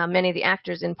actors, many of the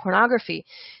actors in pornography,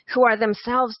 who are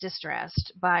themselves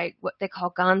distressed by what they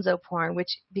call gonzo porn,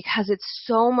 because it's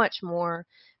so much more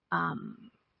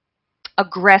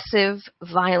aggressive,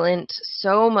 violent,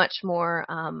 so much more,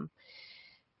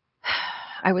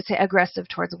 I would say, aggressive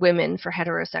towards women for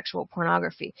heterosexual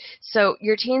pornography. So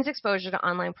your teen's exposure to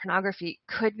online pornography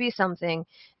could be something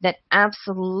that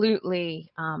absolutely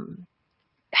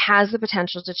has the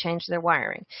potential to change their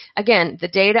wiring. Again, the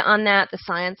data on that, the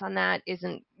science on that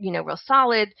isn't, real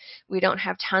solid. We don't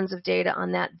have tons of data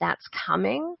on that. That's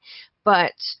coming.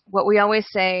 But what we always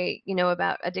say,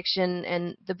 about addiction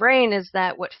and the brain is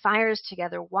that what fires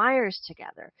together wires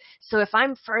together. So if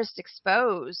I'm first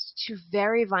exposed to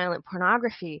very violent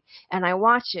pornography and I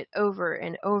watch it over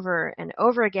and over and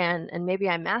over again, and maybe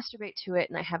I masturbate to it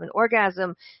and I have an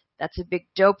orgasm, that's a big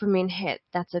dopamine hit.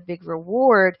 That's a big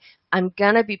reward. I'm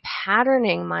going to be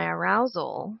patterning my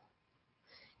arousal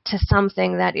to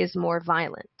something that is more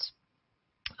violent.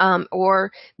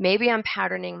 Or maybe I'm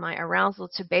patterning my arousal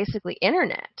to basically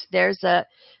internet. There's a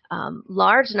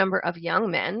large number of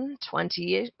young men,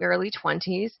 early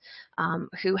 20s,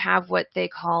 who have what they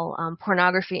call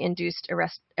pornography-induced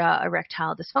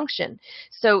erectile dysfunction.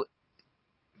 So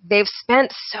they've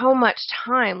spent so much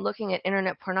time looking at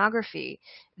internet pornography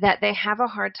that they have a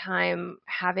hard time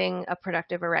having a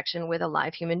productive erection with a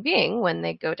live human being when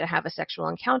they go to have a sexual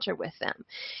encounter with them.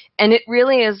 And it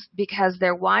really is because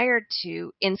they're wired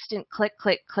to instant click,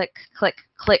 click, click, click,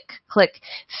 click, click,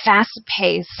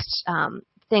 fast-paced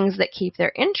things that keep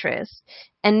their interest,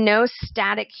 and no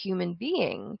static human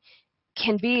being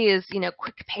can be as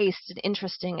quick-paced and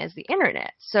interesting as the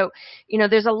internet. So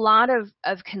there's a lot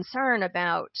of concern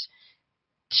about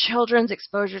children's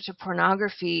exposure to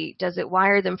pornography. Does it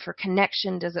wire them for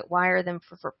connection? Does it wire them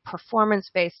for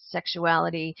performance-based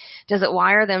sexuality? Does it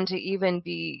wire them to even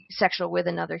be sexual with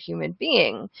another human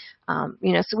being?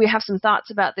 So we have some thoughts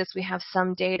about this. We have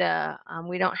some data.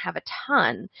 We don't have a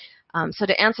ton. So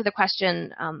to answer the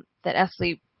question that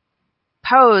Esli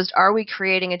posed, are we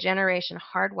creating a generation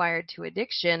hardwired to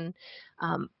addiction?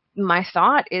 My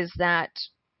thought is that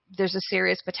there's a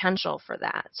serious potential for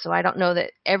that. So I don't know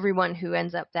that everyone who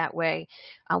ends up that way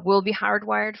will be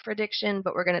hardwired for addiction,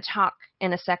 but we're going to talk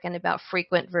in a second about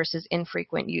frequent versus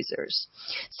infrequent users.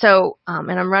 So,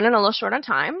 and I'm running a little short on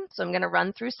time, so I'm going to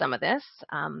run through some of this.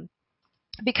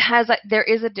 because there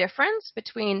is a difference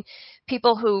between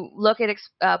people who look at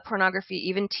pornography,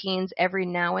 even teens, every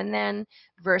now and then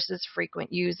versus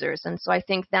frequent users. And so I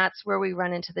think that's where we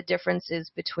run into the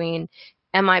differences between,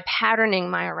 am I patterning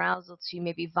my arousal to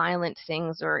maybe violent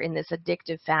things or in this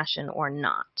addictive fashion or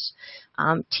not?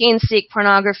 Teens seek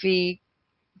pornography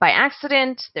by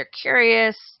accident. They're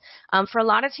curious. For a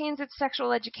lot of teens, it's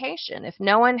sexual education. If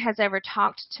no one has ever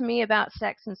talked to me about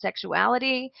sex and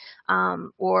sexuality,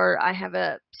 or I have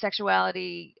a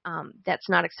sexuality that's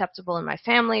not acceptable in my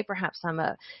family, perhaps I'm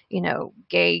a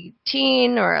gay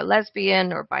teen or a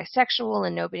lesbian or bisexual,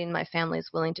 and nobody in my family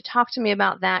is willing to talk to me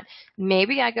about that,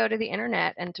 maybe I go to the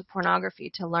internet and to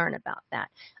pornography to learn about that.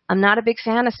 I'm not a big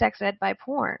fan of sex ed by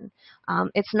porn.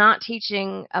 It's not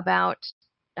teaching about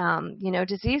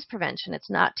disease prevention. It's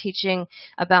not teaching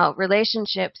about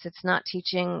relationships. It's not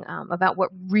teaching about what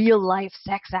real life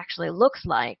sex actually looks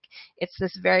like. It's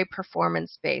this very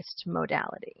performance-based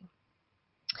modality.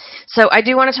 So I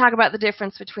do want to talk about the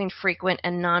difference between frequent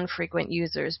and non-frequent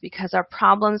users, because our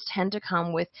problems tend to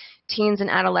come with teens and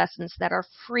adolescents that are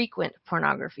frequent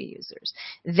pornography users.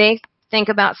 They think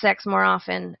about sex more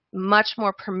often, much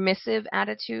more permissive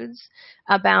attitudes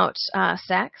about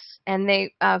sex, and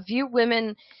they view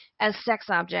women as sex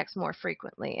objects more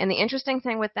frequently. And the interesting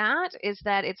thing with that is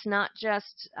that it's not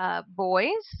just boys,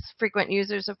 frequent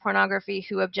users of pornography,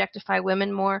 who objectify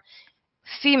women more.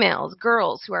 Females,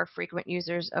 girls who are frequent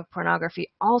users of pornography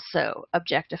also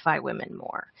objectify women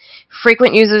more.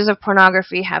 Frequent users of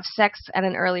pornography have sex at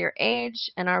an earlier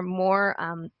age and are more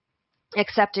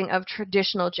accepting of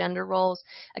traditional gender roles.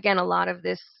 Again, a lot of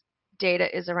this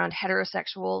data is around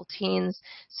heterosexual teens,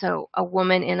 so a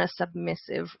woman in a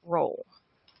submissive role.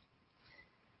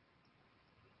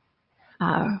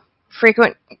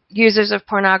 Frequent users of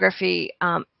pornography.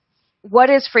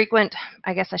 What is frequent?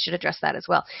 I guess I should address that as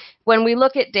well. When we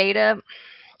look at data,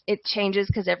 it changes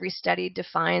because every study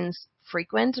defines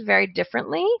frequent very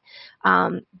differently.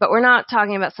 But we're not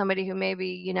talking about somebody who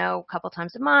maybe, a couple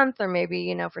times a month or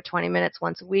maybe, for 20 minutes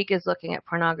once a week is looking at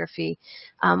pornography.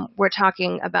 We're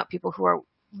talking about people who are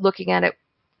looking at it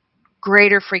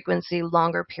greater frequency,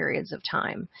 longer periods of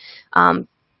time.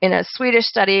 In a Swedish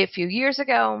study a few years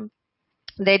ago,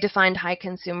 they defined high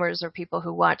consumers or people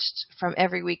who watched from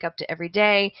every week up to every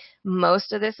day.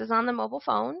 Most of this is on the mobile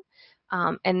phone.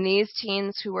 And these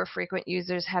teens who were frequent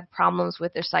users had problems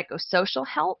with their psychosocial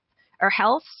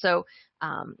health. So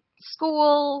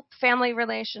school, family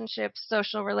relationships,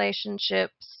 social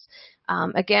relationships.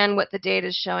 Again, what the data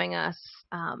is showing us,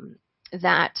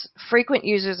 that frequent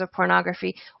users of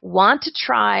pornography want to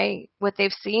try what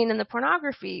they've seen in the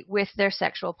pornography with their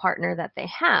sexual partner that they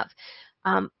have.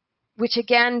 Which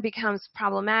again becomes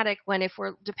problematic when, if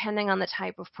we're depending on the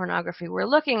type of pornography we're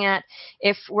looking at,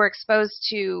 if we're exposed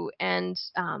to and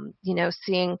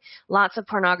seeing lots of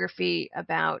pornography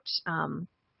about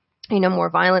more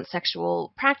violent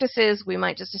sexual practices, we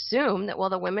might just assume that, well,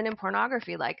 the women in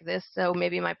pornography like this, so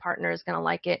maybe my partner is going to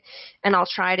like it, and I'll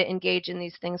try to engage in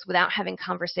these things without having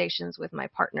conversations with my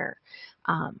partner.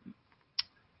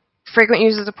 Frequent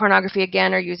users of pornography,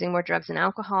 again, are using more drugs and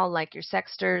alcohol, like your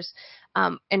sexters.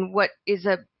 And what is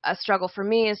a struggle for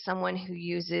me as someone who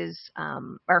uses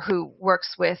or who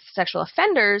works with sexual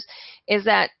offenders is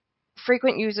that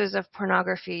frequent users of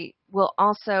pornography will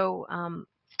also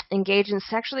engage in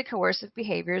sexually coercive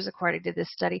behaviors, according to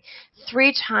this study,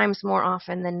 3 times more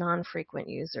often than non-frequent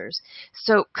users.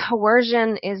 So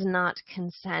coercion is not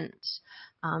consent.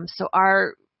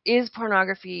 Is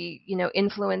pornography,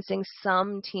 influencing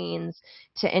some teens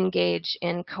to engage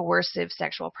in coercive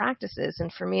sexual practices?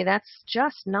 And for me, that's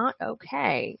just not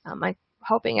okay. I'm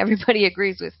hoping everybody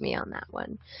agrees with me on that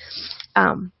one.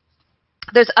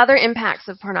 There's other impacts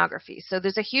of pornography. So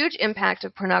there's a huge impact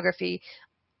of pornography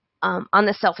on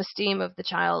the self-esteem of the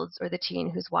child or the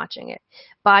teen who's watching it.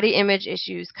 Body image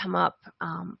issues come up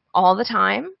all the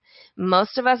time.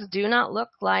 Most of us do not look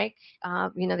like,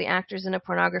 the actors in a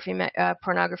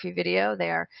pornography video. They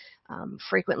are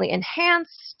frequently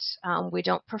enhanced. We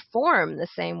don't perform the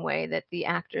same way that the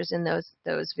actors in those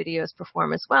videos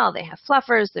perform as well. They have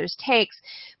fluffers, there's takes.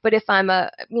 But if I'm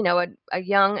a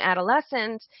young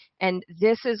adolescent and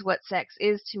this is what sex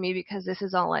is to me because this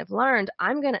is all I've learned,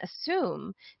 I'm going to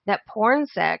assume that porn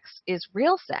sex is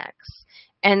real sex.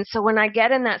 And so when I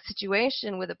get in that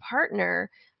situation with a partner,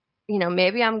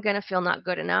 maybe I'm going to feel not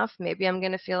good enough. Maybe I'm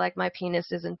going to feel like my penis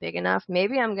isn't big enough.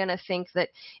 Maybe I'm going to think that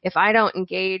if I don't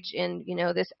engage in,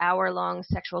 this hour-long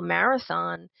sexual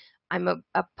marathon, I'm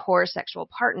a poor sexual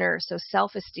partner. So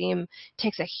self-esteem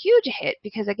takes a huge hit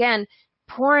because, again,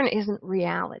 porn isn't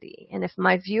reality. And if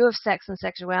my view of sex and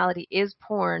sexuality is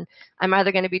porn, I'm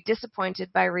either going to be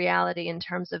disappointed by reality in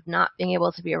terms of not being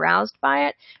able to be aroused by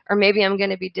it, or maybe I'm going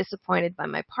to be disappointed by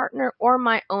my partner or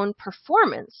my own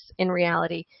performance in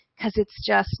reality, because it's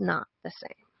just not the same.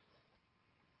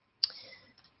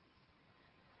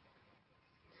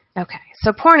 Okay,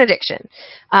 so porn addiction.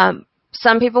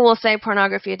 Some people will say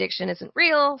pornography addiction isn't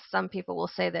real. Some people will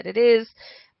say that it is.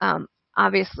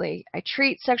 Obviously, I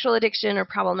treat sexual addiction or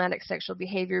problematic sexual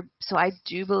behavior, so I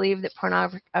do believe that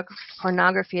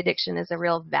pornography addiction is a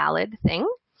real valid thing.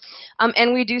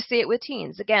 And we do see it with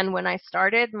teens. Again, when I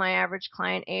started, my average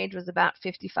client age was about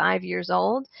 55 years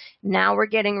old. Now we're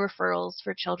getting referrals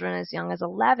for children as young as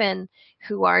 11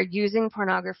 who are using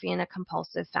pornography in a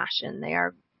compulsive fashion. They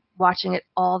are watching it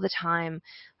all the time.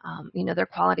 Their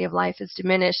quality of life is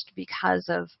diminished because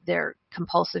of their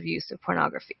compulsive use of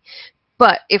pornography.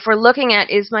 But if we're looking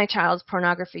at, is my child's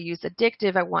pornography use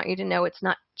addictive, I want you to know it's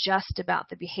not just about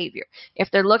the behavior. If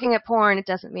they're looking at porn, it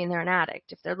doesn't mean they're an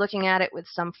addict. If they're looking at it with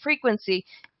some frequency,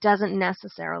 it doesn't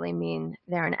necessarily mean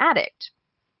they're an addict.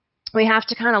 We have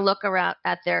to kind of look around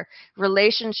at their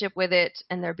relationship with it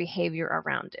and their behavior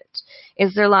around it.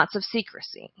 Is there lots of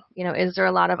secrecy? Is there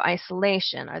a lot of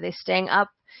isolation? Are they staying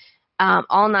up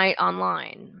all night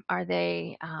online? Are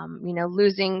they,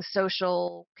 losing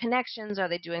social connections? Are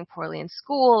they doing poorly in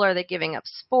school? Are they giving up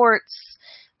sports?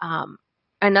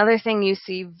 Another thing you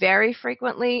see very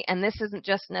frequently, and this isn't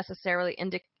just necessarily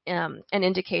an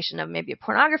indication of maybe a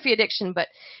pornography addiction, but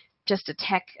just a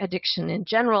tech addiction in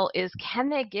general, is can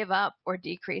they give up or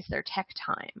decrease their tech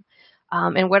time?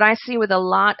 And what I see with a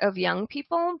lot of young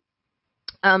people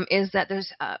is that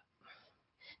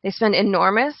they spend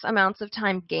enormous amounts of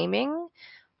time gaming,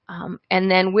 and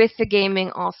then with the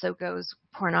gaming also goes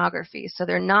pornography. So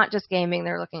they're not just gaming,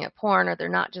 they're looking at porn, or they're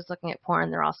not just looking at porn,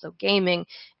 they're also gaming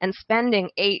and spending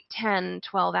 8, 10,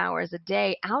 12 hours a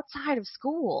day outside of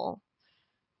school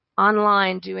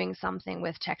online doing something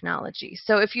with technology.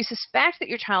 So if you suspect that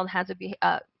your child has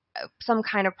some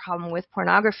kind of problem with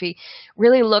pornography,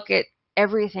 really look at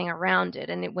everything around it.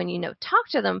 And when talk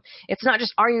to them, it's not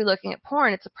just, are you looking at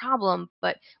porn? It's a problem,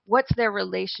 but what's their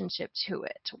relationship to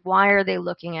it? Why are they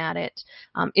looking at it?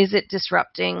 Is it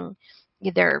disrupting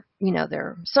their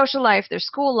social life, their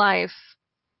school life?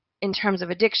 In terms of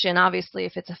addiction, obviously,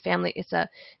 if it's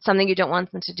something you don't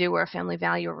want them to do, or a family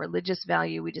value or religious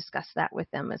value, we discuss that with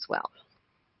them as well.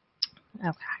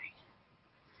 Okay.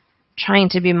 Trying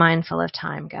to be mindful of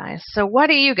time, guys. So what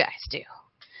do you guys do?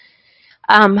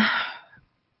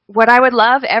 What I would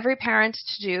love every parent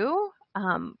to do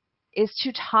is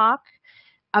to talk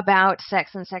about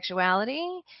sex and sexuality,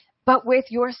 but with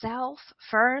yourself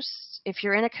first. If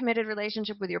you're in a committed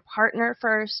relationship, with your partner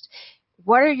first.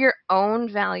 What are your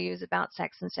own values about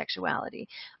sex and sexuality?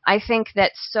 I think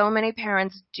that so many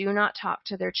parents do not talk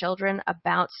to their children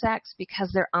about sex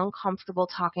because they're uncomfortable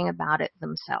talking about it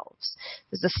themselves.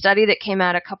 There's a study that came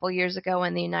out a couple years ago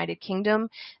in the United Kingdom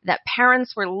that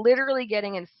parents were literally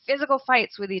getting in physical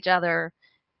fights with each other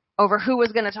over who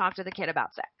was going to talk to the kid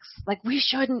about sex. Like, we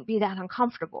shouldn't be that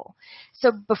uncomfortable.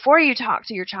 So before you talk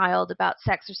to your child about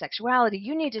sex or sexuality,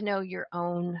 you need to know your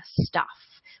own stuff.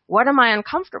 What am I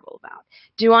uncomfortable about?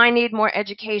 Do I need more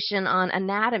education on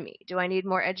anatomy? Do I need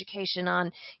more education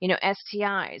on,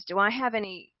 STIs? Do I have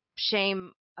any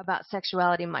shame about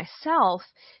sexuality myself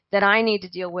that I need to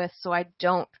deal with so I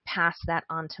don't pass that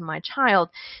on to my child?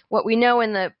 What we know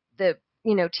in the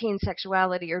teen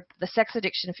sexuality or the sex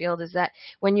addiction field is that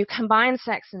when you combine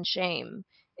sex and shame,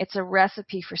 it's a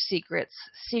recipe for secrets.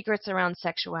 Secrets around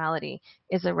sexuality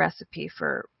is a recipe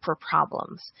for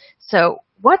problems. So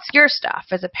what's your stuff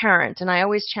as a parent? And I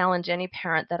always challenge any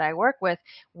parent that I work with,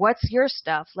 what's your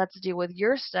stuff? Let's deal with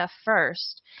your stuff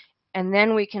first, and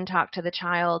then we can talk to the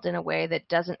child in a way that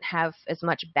doesn't have as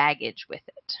much baggage with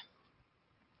it.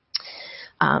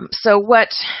 So what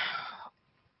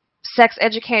sex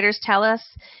educators tell us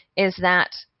is that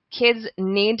kids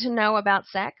need to know about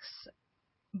sex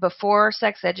before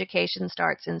sex education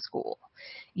starts in school.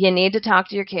 You need to talk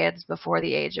to your kids before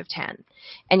the age of 10.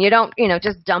 And you don't,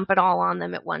 just dump it all on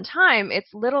them at one time.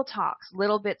 It's little talks,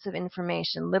 little bits of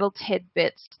information, little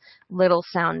tidbits, little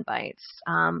sound bites.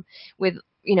 With,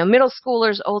 middle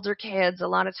schoolers, older kids, a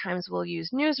lot of times we'll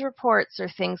use news reports or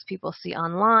things people see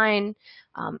online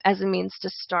as a means to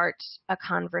start a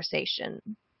conversation.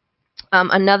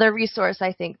 Another resource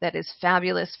I think that is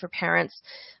fabulous for parents,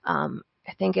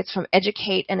 I think it's from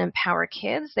Educate and Empower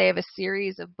Kids. They have a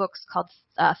series of books called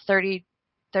 30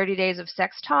 30 days of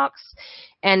sex talks.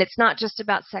 And it's not just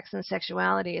about sex and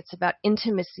sexuality. It's about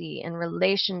intimacy and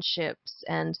relationships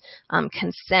and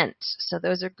consent. So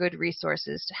those are good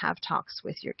resources to have talks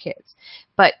with your kids.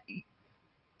 But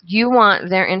you want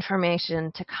their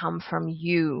information to come from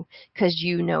you because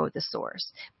you know the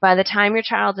source. By the time your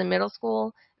child's in middle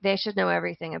school, they should know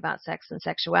everything about sex and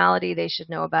sexuality. They should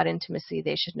know about intimacy.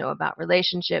 They should know about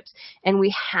relationships. And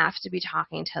we have to be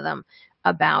talking to them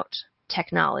about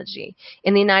technology.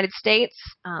 In the United States,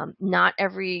 not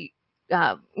every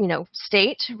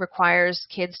state requires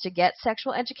kids to get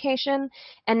sexual education,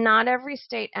 and not every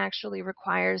state actually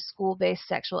requires school-based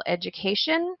sexual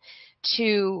education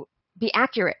to be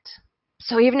accurate.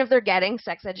 So even if they're getting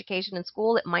sex education in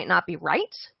school, it might not be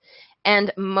right.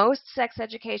 And most sex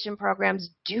education programs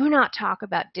do not talk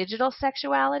about digital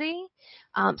sexuality.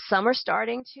 Some are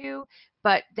starting to,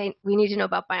 but we need to know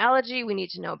about biology, we need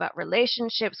to know about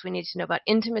relationships, we need to know about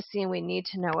intimacy, and we need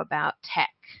to know about tech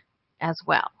as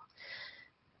well.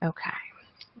 Okay.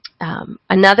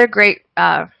 Another great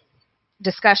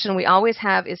discussion we always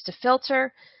have is to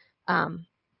filter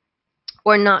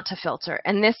or not to filter.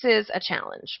 And this is a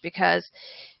challenge because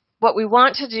what we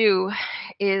want to do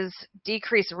is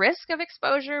decrease risk of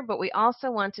exposure, but we also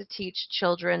want to teach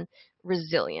children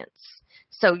resilience.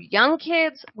 So young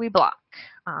kids, we block.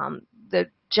 The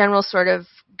general sort of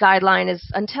guideline is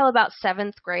until about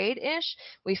 7th grade-ish,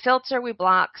 we filter, we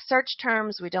block search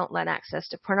terms, we don't let access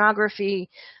to pornography,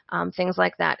 things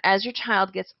like that. As your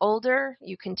child gets older,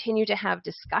 you continue to have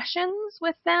discussions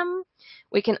with them.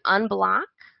 We can unblock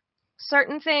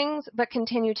certain things, but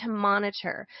continue to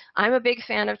monitor. I'm a big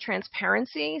fan of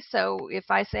transparency, so if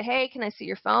I say, hey, can I see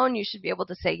your phone? You should be able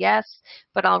to say yes,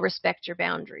 but I'll respect your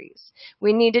boundaries.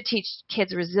 We need to teach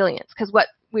kids resilience, because what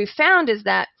we've found is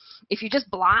that if you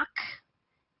just block,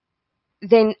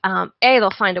 then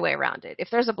they'll find a way around it. If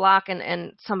there's a block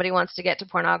and somebody wants to get to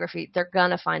pornography, they're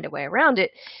going to find a way around it.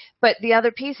 But the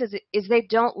other piece is they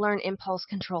don't learn impulse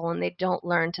control and they don't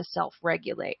learn to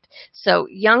self-regulate. So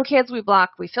young kids, we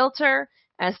block, we filter.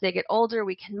 As they get older,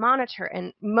 we can monitor.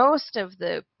 And most of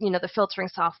the filtering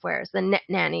softwares, the net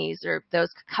nannies or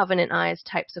those Covenant Eyes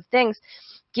types of things,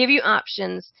 give you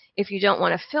options if you don't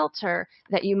want to filter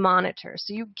that you monitor.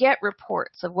 So you get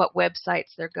reports of what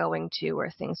websites they're going to or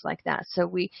things like that. So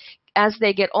we, as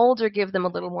they get older, give them a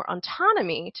little more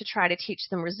autonomy to try to teach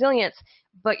them resilience,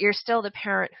 but you're still the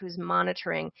parent who's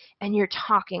monitoring and you're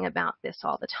talking about this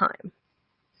all the time.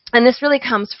 And this really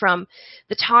comes from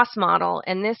the TOSS model,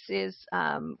 and this is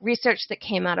research that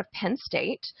came out of Penn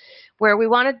State, where we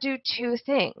want to do two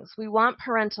things. We want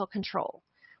parental control.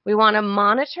 We want to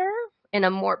monitor in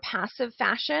a more passive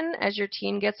fashion as your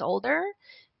teen gets older.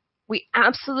 We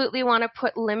absolutely want to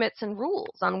put limits and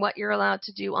rules on what you're allowed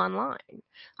to do online.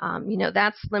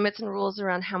 That's limits and rules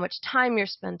around how much time you're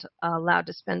allowed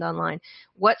to spend online,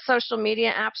 what social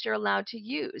media apps you're allowed to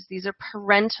use. These are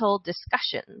parental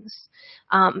discussions.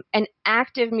 And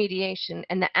active mediation,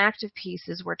 and the active piece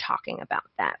is we're talking about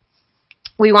that.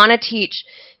 We want to teach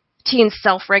teens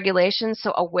self-regulation,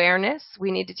 so awareness. We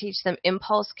need to teach them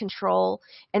impulse control,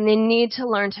 and they need to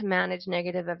learn to manage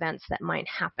negative events that might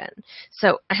happen.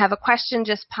 So I have a question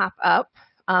just pop up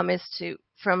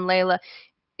from Layla.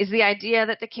 Is the idea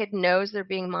that the kid knows they're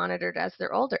being monitored as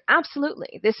they're older?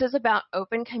 Absolutely. This is about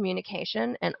open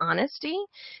communication and honesty.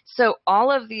 So all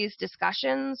of these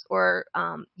discussions or,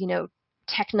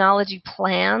 technology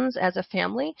plans as a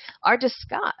family are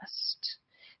discussed.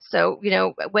 So,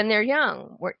 when they're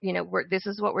young, this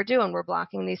is what we're doing. We're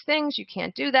blocking these things. You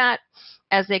can't do that.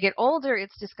 As they get older,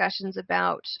 it's discussions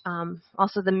about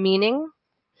also the meaning,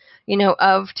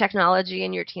 of technology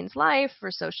in your teen's life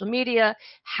or social media,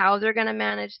 how they're going to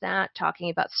manage that, talking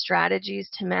about strategies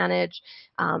to manage,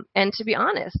 and to be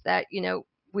honest, that,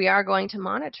 we are going to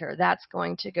monitor. That's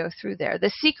going to go through there. The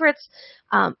secrets,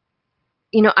 I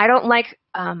don't like...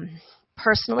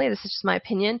 Personally, this is just my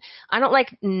opinion, I don't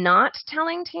like not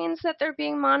telling teens that they're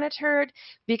being monitored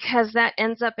because that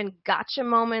ends up in gotcha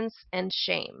moments and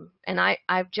shame. And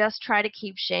I've just tried to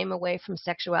keep shame away from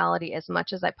sexuality as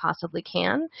much as I possibly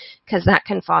can because that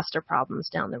can foster problems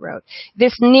down the road.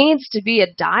 This needs to be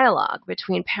a dialogue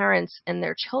between parents and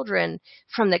their children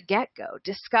from the get-go.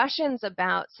 Discussions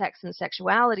about sex and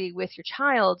sexuality with your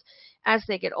child as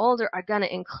they get older are going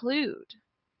to include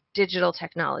digital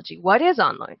technology. What is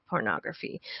online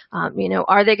pornography? Are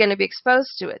they going to be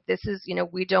exposed to it? This is,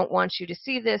 we don't want you to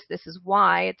see this. This is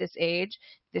why at this age,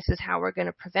 this is how we're going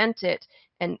to prevent it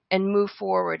and move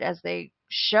forward as they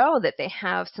show that they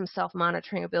have some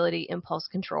self-monitoring ability, impulse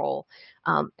control,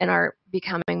 and are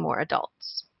becoming more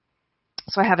adults.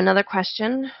 So I have another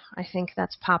question. I think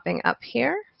that's popping up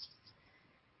here.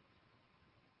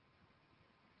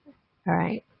 All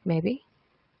right, maybe.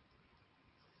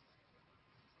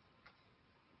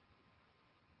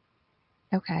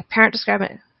 Okay, parent describe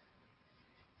it.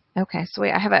 Okay, so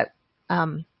wait, I have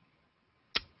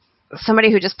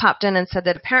somebody who just popped in and said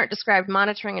that a parent described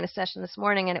monitoring in a session this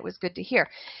morning, and it was good to hear.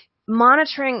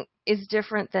 Monitoring is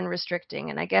different than restricting,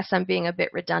 and I guess I'm being a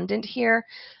bit redundant here,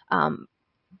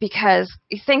 because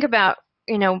you think about,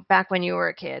 back when you were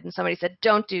a kid and somebody said,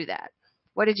 "Don't do that."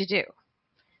 What did you do?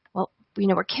 Well,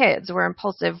 we're kids, we're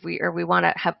impulsive, we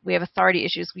have authority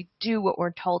issues, we do what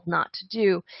we're told not to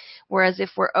do. Whereas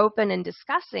if we're open and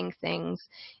discussing things,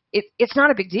 it's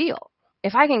not a big deal.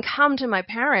 If I can come to my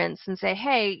parents and say,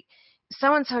 "Hey,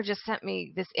 so and so just sent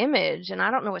me this image and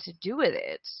I don't know what to do with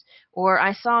it," or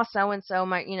 "I saw so and so,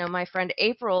 my friend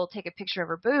April, take a picture of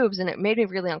her boobs and it made me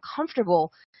really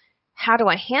uncomfortable. How do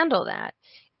I handle that?"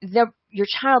 Your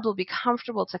child will be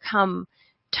comfortable to come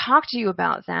talk to you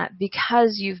about that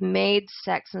because you've made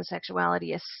sex and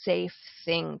sexuality a safe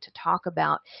thing to talk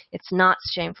about. It's not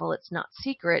shameful, it's not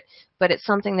secret, but it's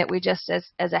something that we just,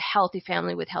 as a healthy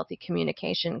family with healthy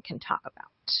communication, can talk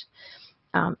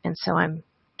about. And so I'm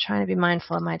trying to be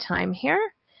mindful of my time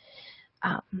here,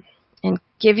 and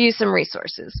give you some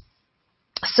resources.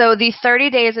 So the 30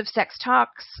 days of sex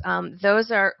talks,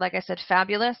 those are, like I said,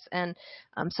 fabulous. And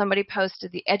somebody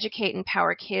posted the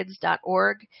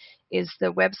educateempowerkids.org is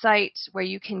the website where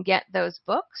you can get those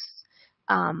books.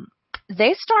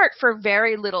 They start for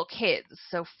very little kids.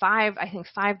 So I think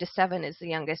 5 to 7 is the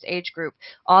youngest age group,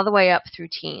 all the way up through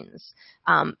teens.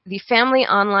 The Family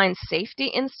Online Safety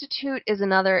Institute is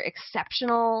another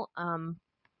exceptional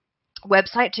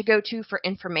website to go to for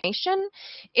information.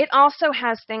 It also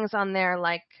has things on there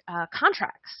like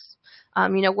contracts.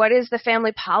 What is the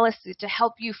family policy, to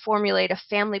help you formulate a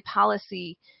family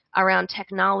policy around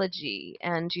technology,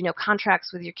 and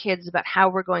contracts with your kids about how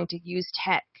we're going to use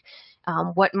tech,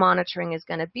 what monitoring is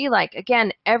going to be like.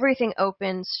 Again, everything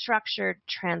open, structured,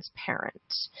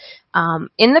 transparent.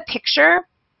 In the picture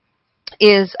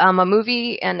is a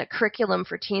movie and a curriculum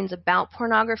for teens about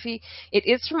pornography. It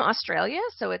is from Australia,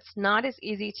 so it's not as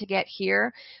easy to get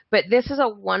here, but this is a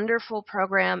wonderful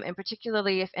program, and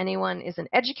particularly if anyone is an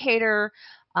educator,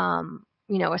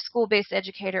 a school-based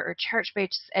educator or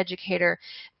church-based educator,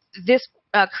 this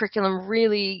curriculum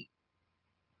really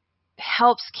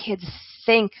helps kids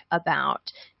think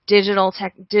about digital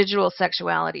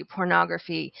sexuality,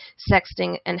 pornography,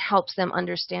 sexting, and helps them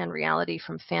understand reality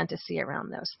from fantasy around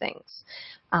those things.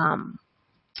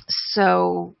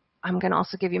 So I'm going to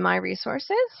also give you my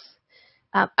resources.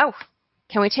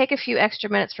 Can we take a few extra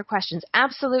minutes for questions?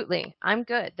 Absolutely. I'm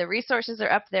good. The resources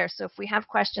are up there, so if we have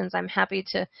questions, I'm happy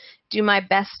to do my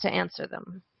best to answer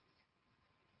them.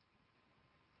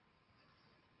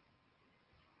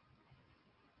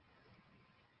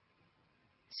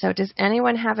 So does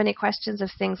anyone have any questions of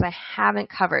things I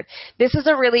haven't covered? This is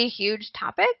a really huge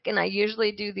topic, and I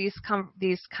usually do these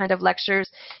kind of lectures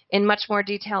in much more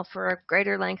detail for a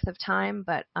greater length of time,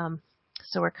 but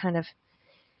so we're kind of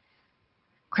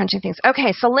crunching things.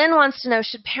 Okay, so Lynn wants to know,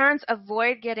 should parents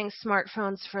avoid getting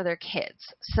smartphones for their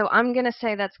kids? So I'm going to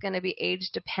say that's going to be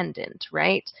age dependent,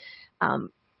 right?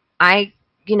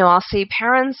 I'll see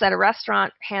parents at a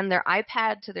restaurant hand their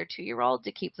iPad to their 2-year-old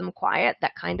to keep them quiet.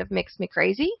 That kind of makes me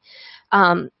crazy.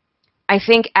 I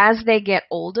think as they get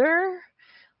older,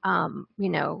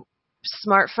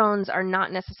 smartphones are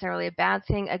not necessarily a bad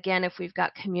thing. Again, if we've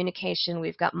got communication,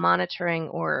 we've got monitoring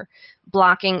or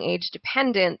blocking age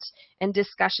dependent and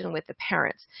discussion with the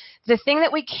parents. The thing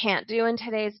that we can't do in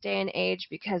today's day and age,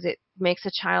 because it makes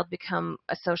a child become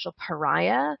a social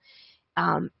pariah,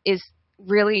 is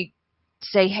really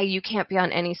say, "Hey, you can't be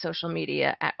on any social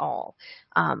media at all."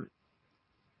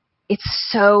 It's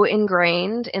so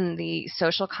ingrained in the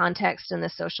social context and the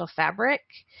social fabric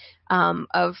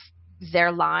of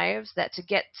their lives that to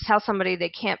tell somebody they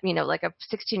can't, like a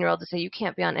 16-year-old to say you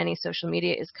can't be on any social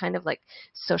media is kind of like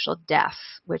social death,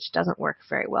 which doesn't work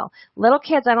very well. Little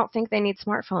kids, I don't think they need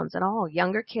smartphones at all.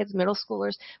 Younger kids, middle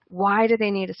schoolers, why do they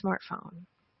need a smartphone?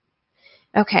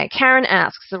 Okay, Karen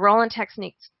asks, the role and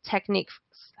technique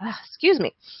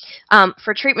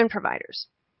for treatment providers.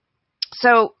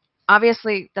 So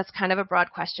obviously that's kind of a broad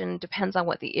question, depends on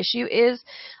what the issue is.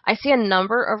 I see a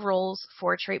number of roles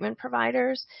for treatment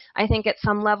providers. I think at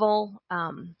some level,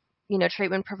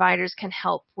 treatment providers can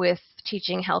help with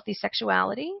teaching healthy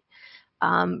sexuality.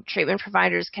 Treatment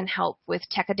providers can help with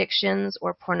tech addictions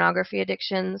or pornography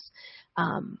addictions.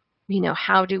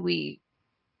 How do we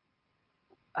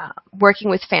working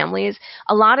with families.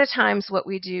 A lot of times what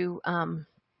we do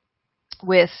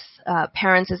with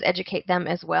parents is educate them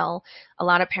as well. A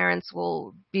lot of parents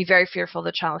will be very fearful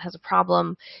the child has a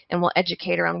problem and will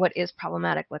educate her on what is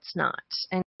problematic, what's not.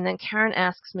 And then Karen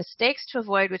asks, mistakes to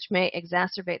avoid which may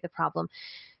exacerbate the problem.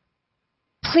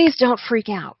 Please don't freak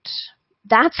out.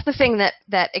 That's the thing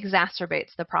that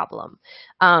exacerbates the problem.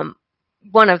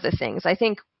 One of the things. I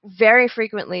think very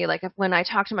frequently, like when I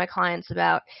talk to my clients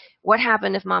about what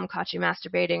happened if mom caught you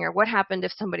masturbating or what happened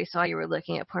if somebody saw you were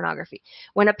looking at pornography,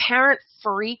 when a parent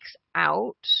freaks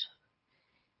out,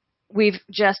 we've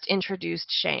just introduced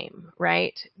shame,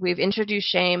 right? We've introduced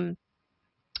shame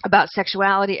about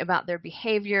sexuality, about their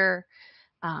behavior,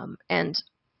 and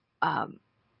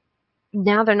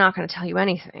now they're not going to tell you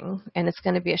anything, and it's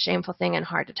going to be a shameful thing and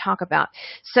hard to talk about.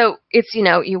 So it's,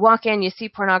 you walk in, you see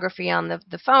pornography on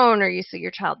the phone, or you see your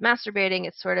child masturbating.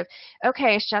 It's sort of,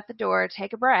 okay, shut the door,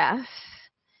 take a breath,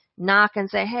 knock and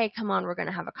say, hey, come on, we're going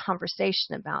to have a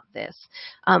conversation about this.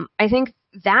 I think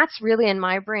that's really, in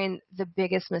my brain, the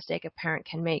biggest mistake a parent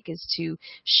can make is to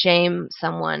shame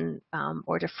someone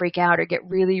or to freak out or get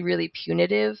really, really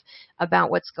punitive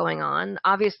about what's going on.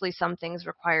 Obviously, some things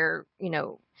require,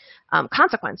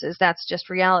 consequences. That's just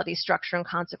reality. Structure and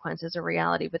consequences are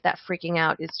reality, but that freaking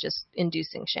out is just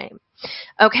inducing shame.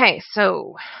 Okay,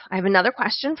 so I have another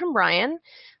question from Brian.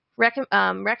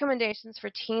 Recommendations for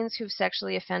teens who've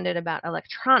sexually offended about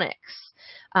electronics.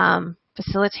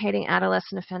 Facilitating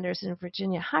adolescent offenders in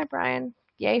Virginia. Hi, Brian.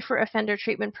 Yay for offender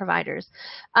treatment providers.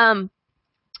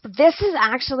 This is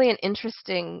actually an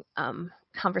interesting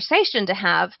conversation to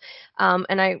have.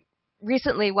 And I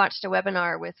recently watched a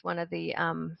webinar with one of the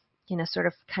sort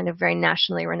of kind of very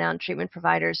nationally renowned treatment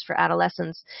providers for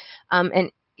adolescents.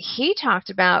 And he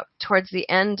talked about, towards the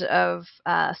end of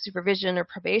supervision or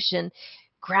probation,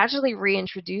 gradually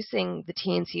reintroducing the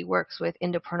teens he works with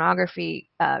into pornography,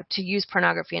 to use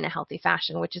pornography in a healthy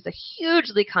fashion, which is a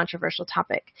hugely controversial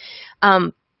topic.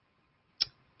 My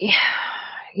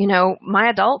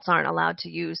adults aren't allowed to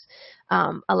use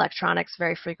electronics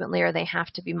very frequently, or they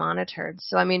have to be monitored.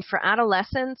 So, for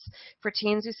adolescents, for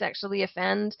teens who sexually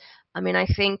offend, I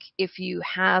think if you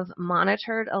have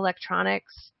monitored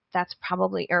electronics, that's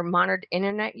probably, or monitored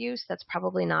internet use, that's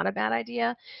probably not a bad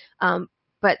idea.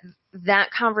 But that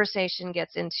conversation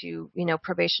gets into,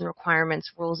 probation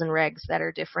requirements, rules and regs that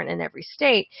are different in every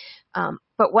state.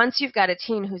 But once you've got a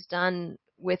teen who's done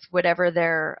with whatever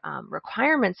their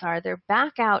requirements are, they're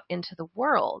back out into the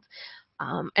world.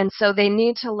 And so they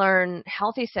need to learn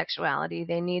healthy sexuality.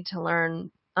 They need to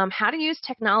learn how to use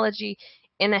technology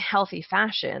in a healthy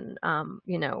fashion,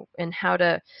 and how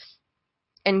to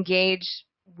engage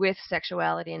with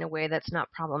sexuality in a way that's not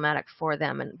problematic for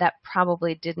them. And that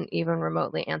probably didn't even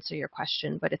remotely answer your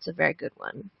question, but it's a very good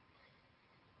one.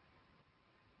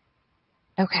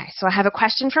 Okay, so I have a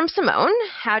question from Simone.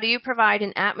 How do you provide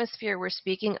an atmosphere where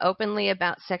speaking openly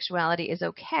about sexuality is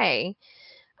okay,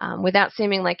 without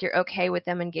seeming like you're okay with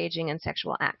them engaging in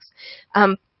sexual acts?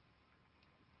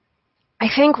 I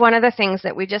think one of the things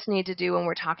that we just need to do when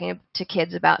we're talking to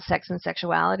kids about sex and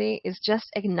sexuality is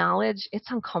just acknowledge it's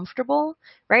uncomfortable,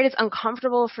 right? It's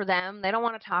uncomfortable for them. They don't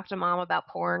want to talk to mom about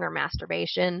porn or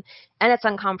masturbation, and it's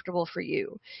uncomfortable for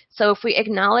you. So if we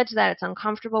acknowledge that it's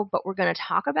uncomfortable, but we're going to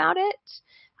talk about it,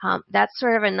 that's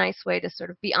sort of a nice way to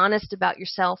sort of be honest about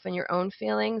yourself and your own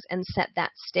feelings and set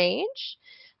that stage.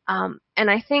 And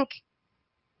I think,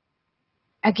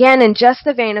 again, in just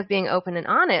the vein of being open and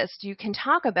honest, you can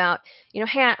talk about,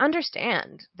 hey, I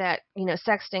understand that,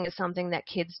 sexting is something that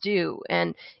kids do.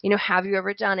 And, have you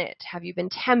ever done it? Have you been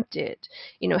tempted?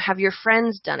 Have your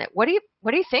friends done it? What do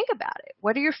you think about it?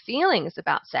 What are your feelings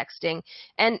about sexting?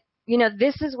 And,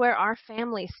 this is where our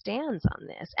family stands on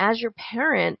this. As your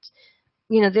parent,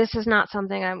 this is not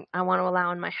something I want to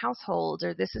allow in my household,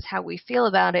 or this is how we feel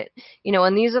about it,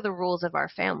 and these are the rules of our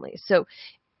family. So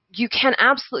you can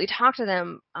absolutely talk to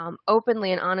them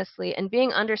openly and honestly, and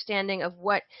being understanding of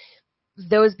what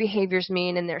those behaviors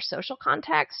mean in their social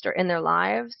context or in their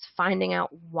lives, finding out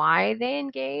why they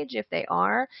engage if they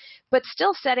are, but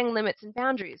still setting limits and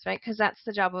boundaries, right? Because that's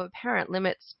the job of a parent: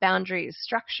 limits, boundaries,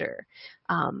 structure.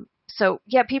 So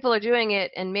yeah, people are doing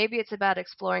it, and maybe it's about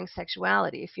exploring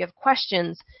sexuality. If you have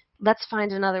questions, let's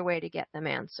find another way to get them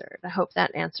answered. I hope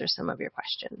that answers some of your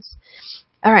questions.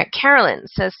 All right, Carolyn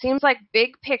says, seems like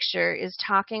big picture is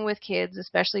talking with kids,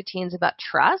 especially teens, about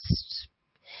trust.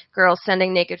 Girls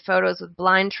sending naked photos with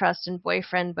blind trust in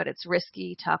boyfriend, but it's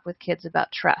risky. Talk with kids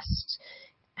about trust,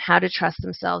 how to trust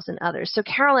themselves and others. So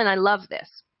Carolyn, I love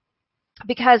this,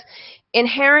 because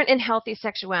inherent in healthy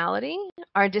sexuality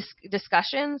are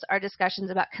discussions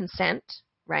about consent,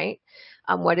 right?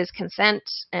 What is consent?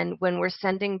 And when we're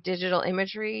sending digital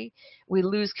imagery, we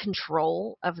lose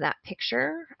control of that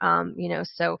picture.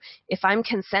 So if I'm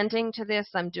consenting to this,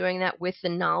 I'm doing that with the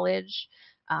knowledge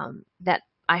that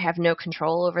I have no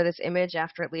control over this image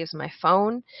after it leaves my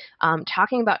phone.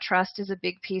 Talking about trust is a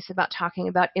big piece about talking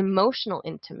about emotional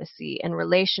intimacy and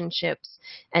relationships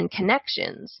and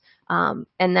connections.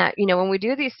 And that, when we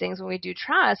do these things, when we do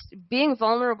trust, being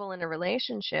vulnerable in a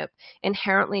relationship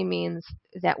inherently means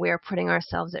that we are putting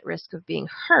ourselves at risk of being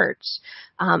hurt.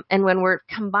 And when we're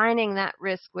combining that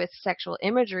risk with sexual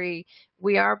imagery,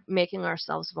 we are making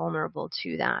ourselves vulnerable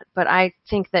to that. But I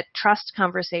think that trust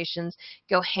conversations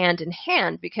go hand in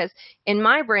hand, because in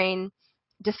my brain,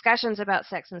 discussions about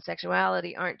sex and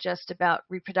sexuality aren't just about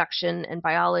reproduction and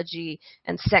biology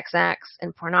and sex acts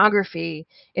and pornography.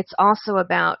 It's also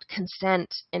about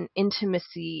consent and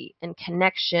intimacy and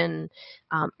connection,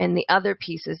 and the other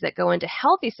pieces that go into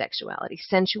healthy sexuality,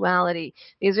 sensuality.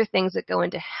 These are things that go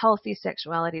into healthy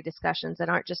sexuality discussions that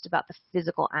aren't just about the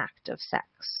physical act of sex.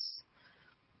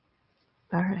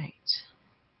 All right.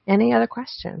 Any other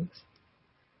questions?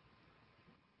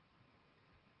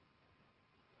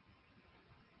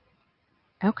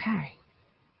 Okay.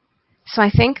 So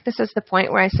I think this is the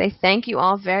point where I say thank you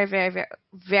all very, very, very,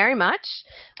 very much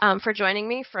for joining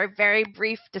me for a very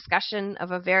brief discussion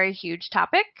of a very huge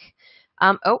topic.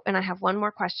 And I have one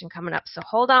more question coming up. So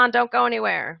hold on, don't go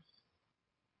anywhere.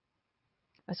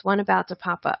 There's one about to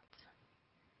pop up.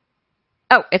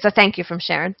 Oh, it's a thank you from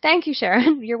Sharon. Thank you,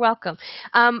 Sharon. You're welcome.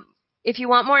 If you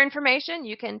want more information,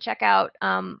 you can check out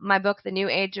my book, The New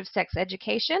Age of Sex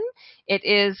Education. It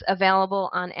is available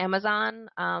on Amazon.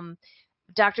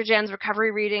 Dr. Jan's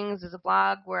Recovery Readings is a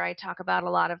blog where I talk about a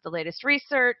lot of the latest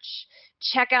research.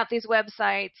 Check out these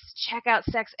websites. Check out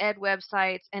sex ed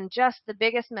websites. And just the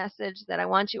biggest message that I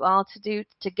want you all to do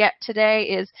to get today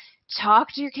is talk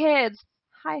to your kids.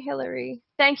 Hi, Hillary.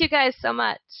 Thank you guys so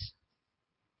much.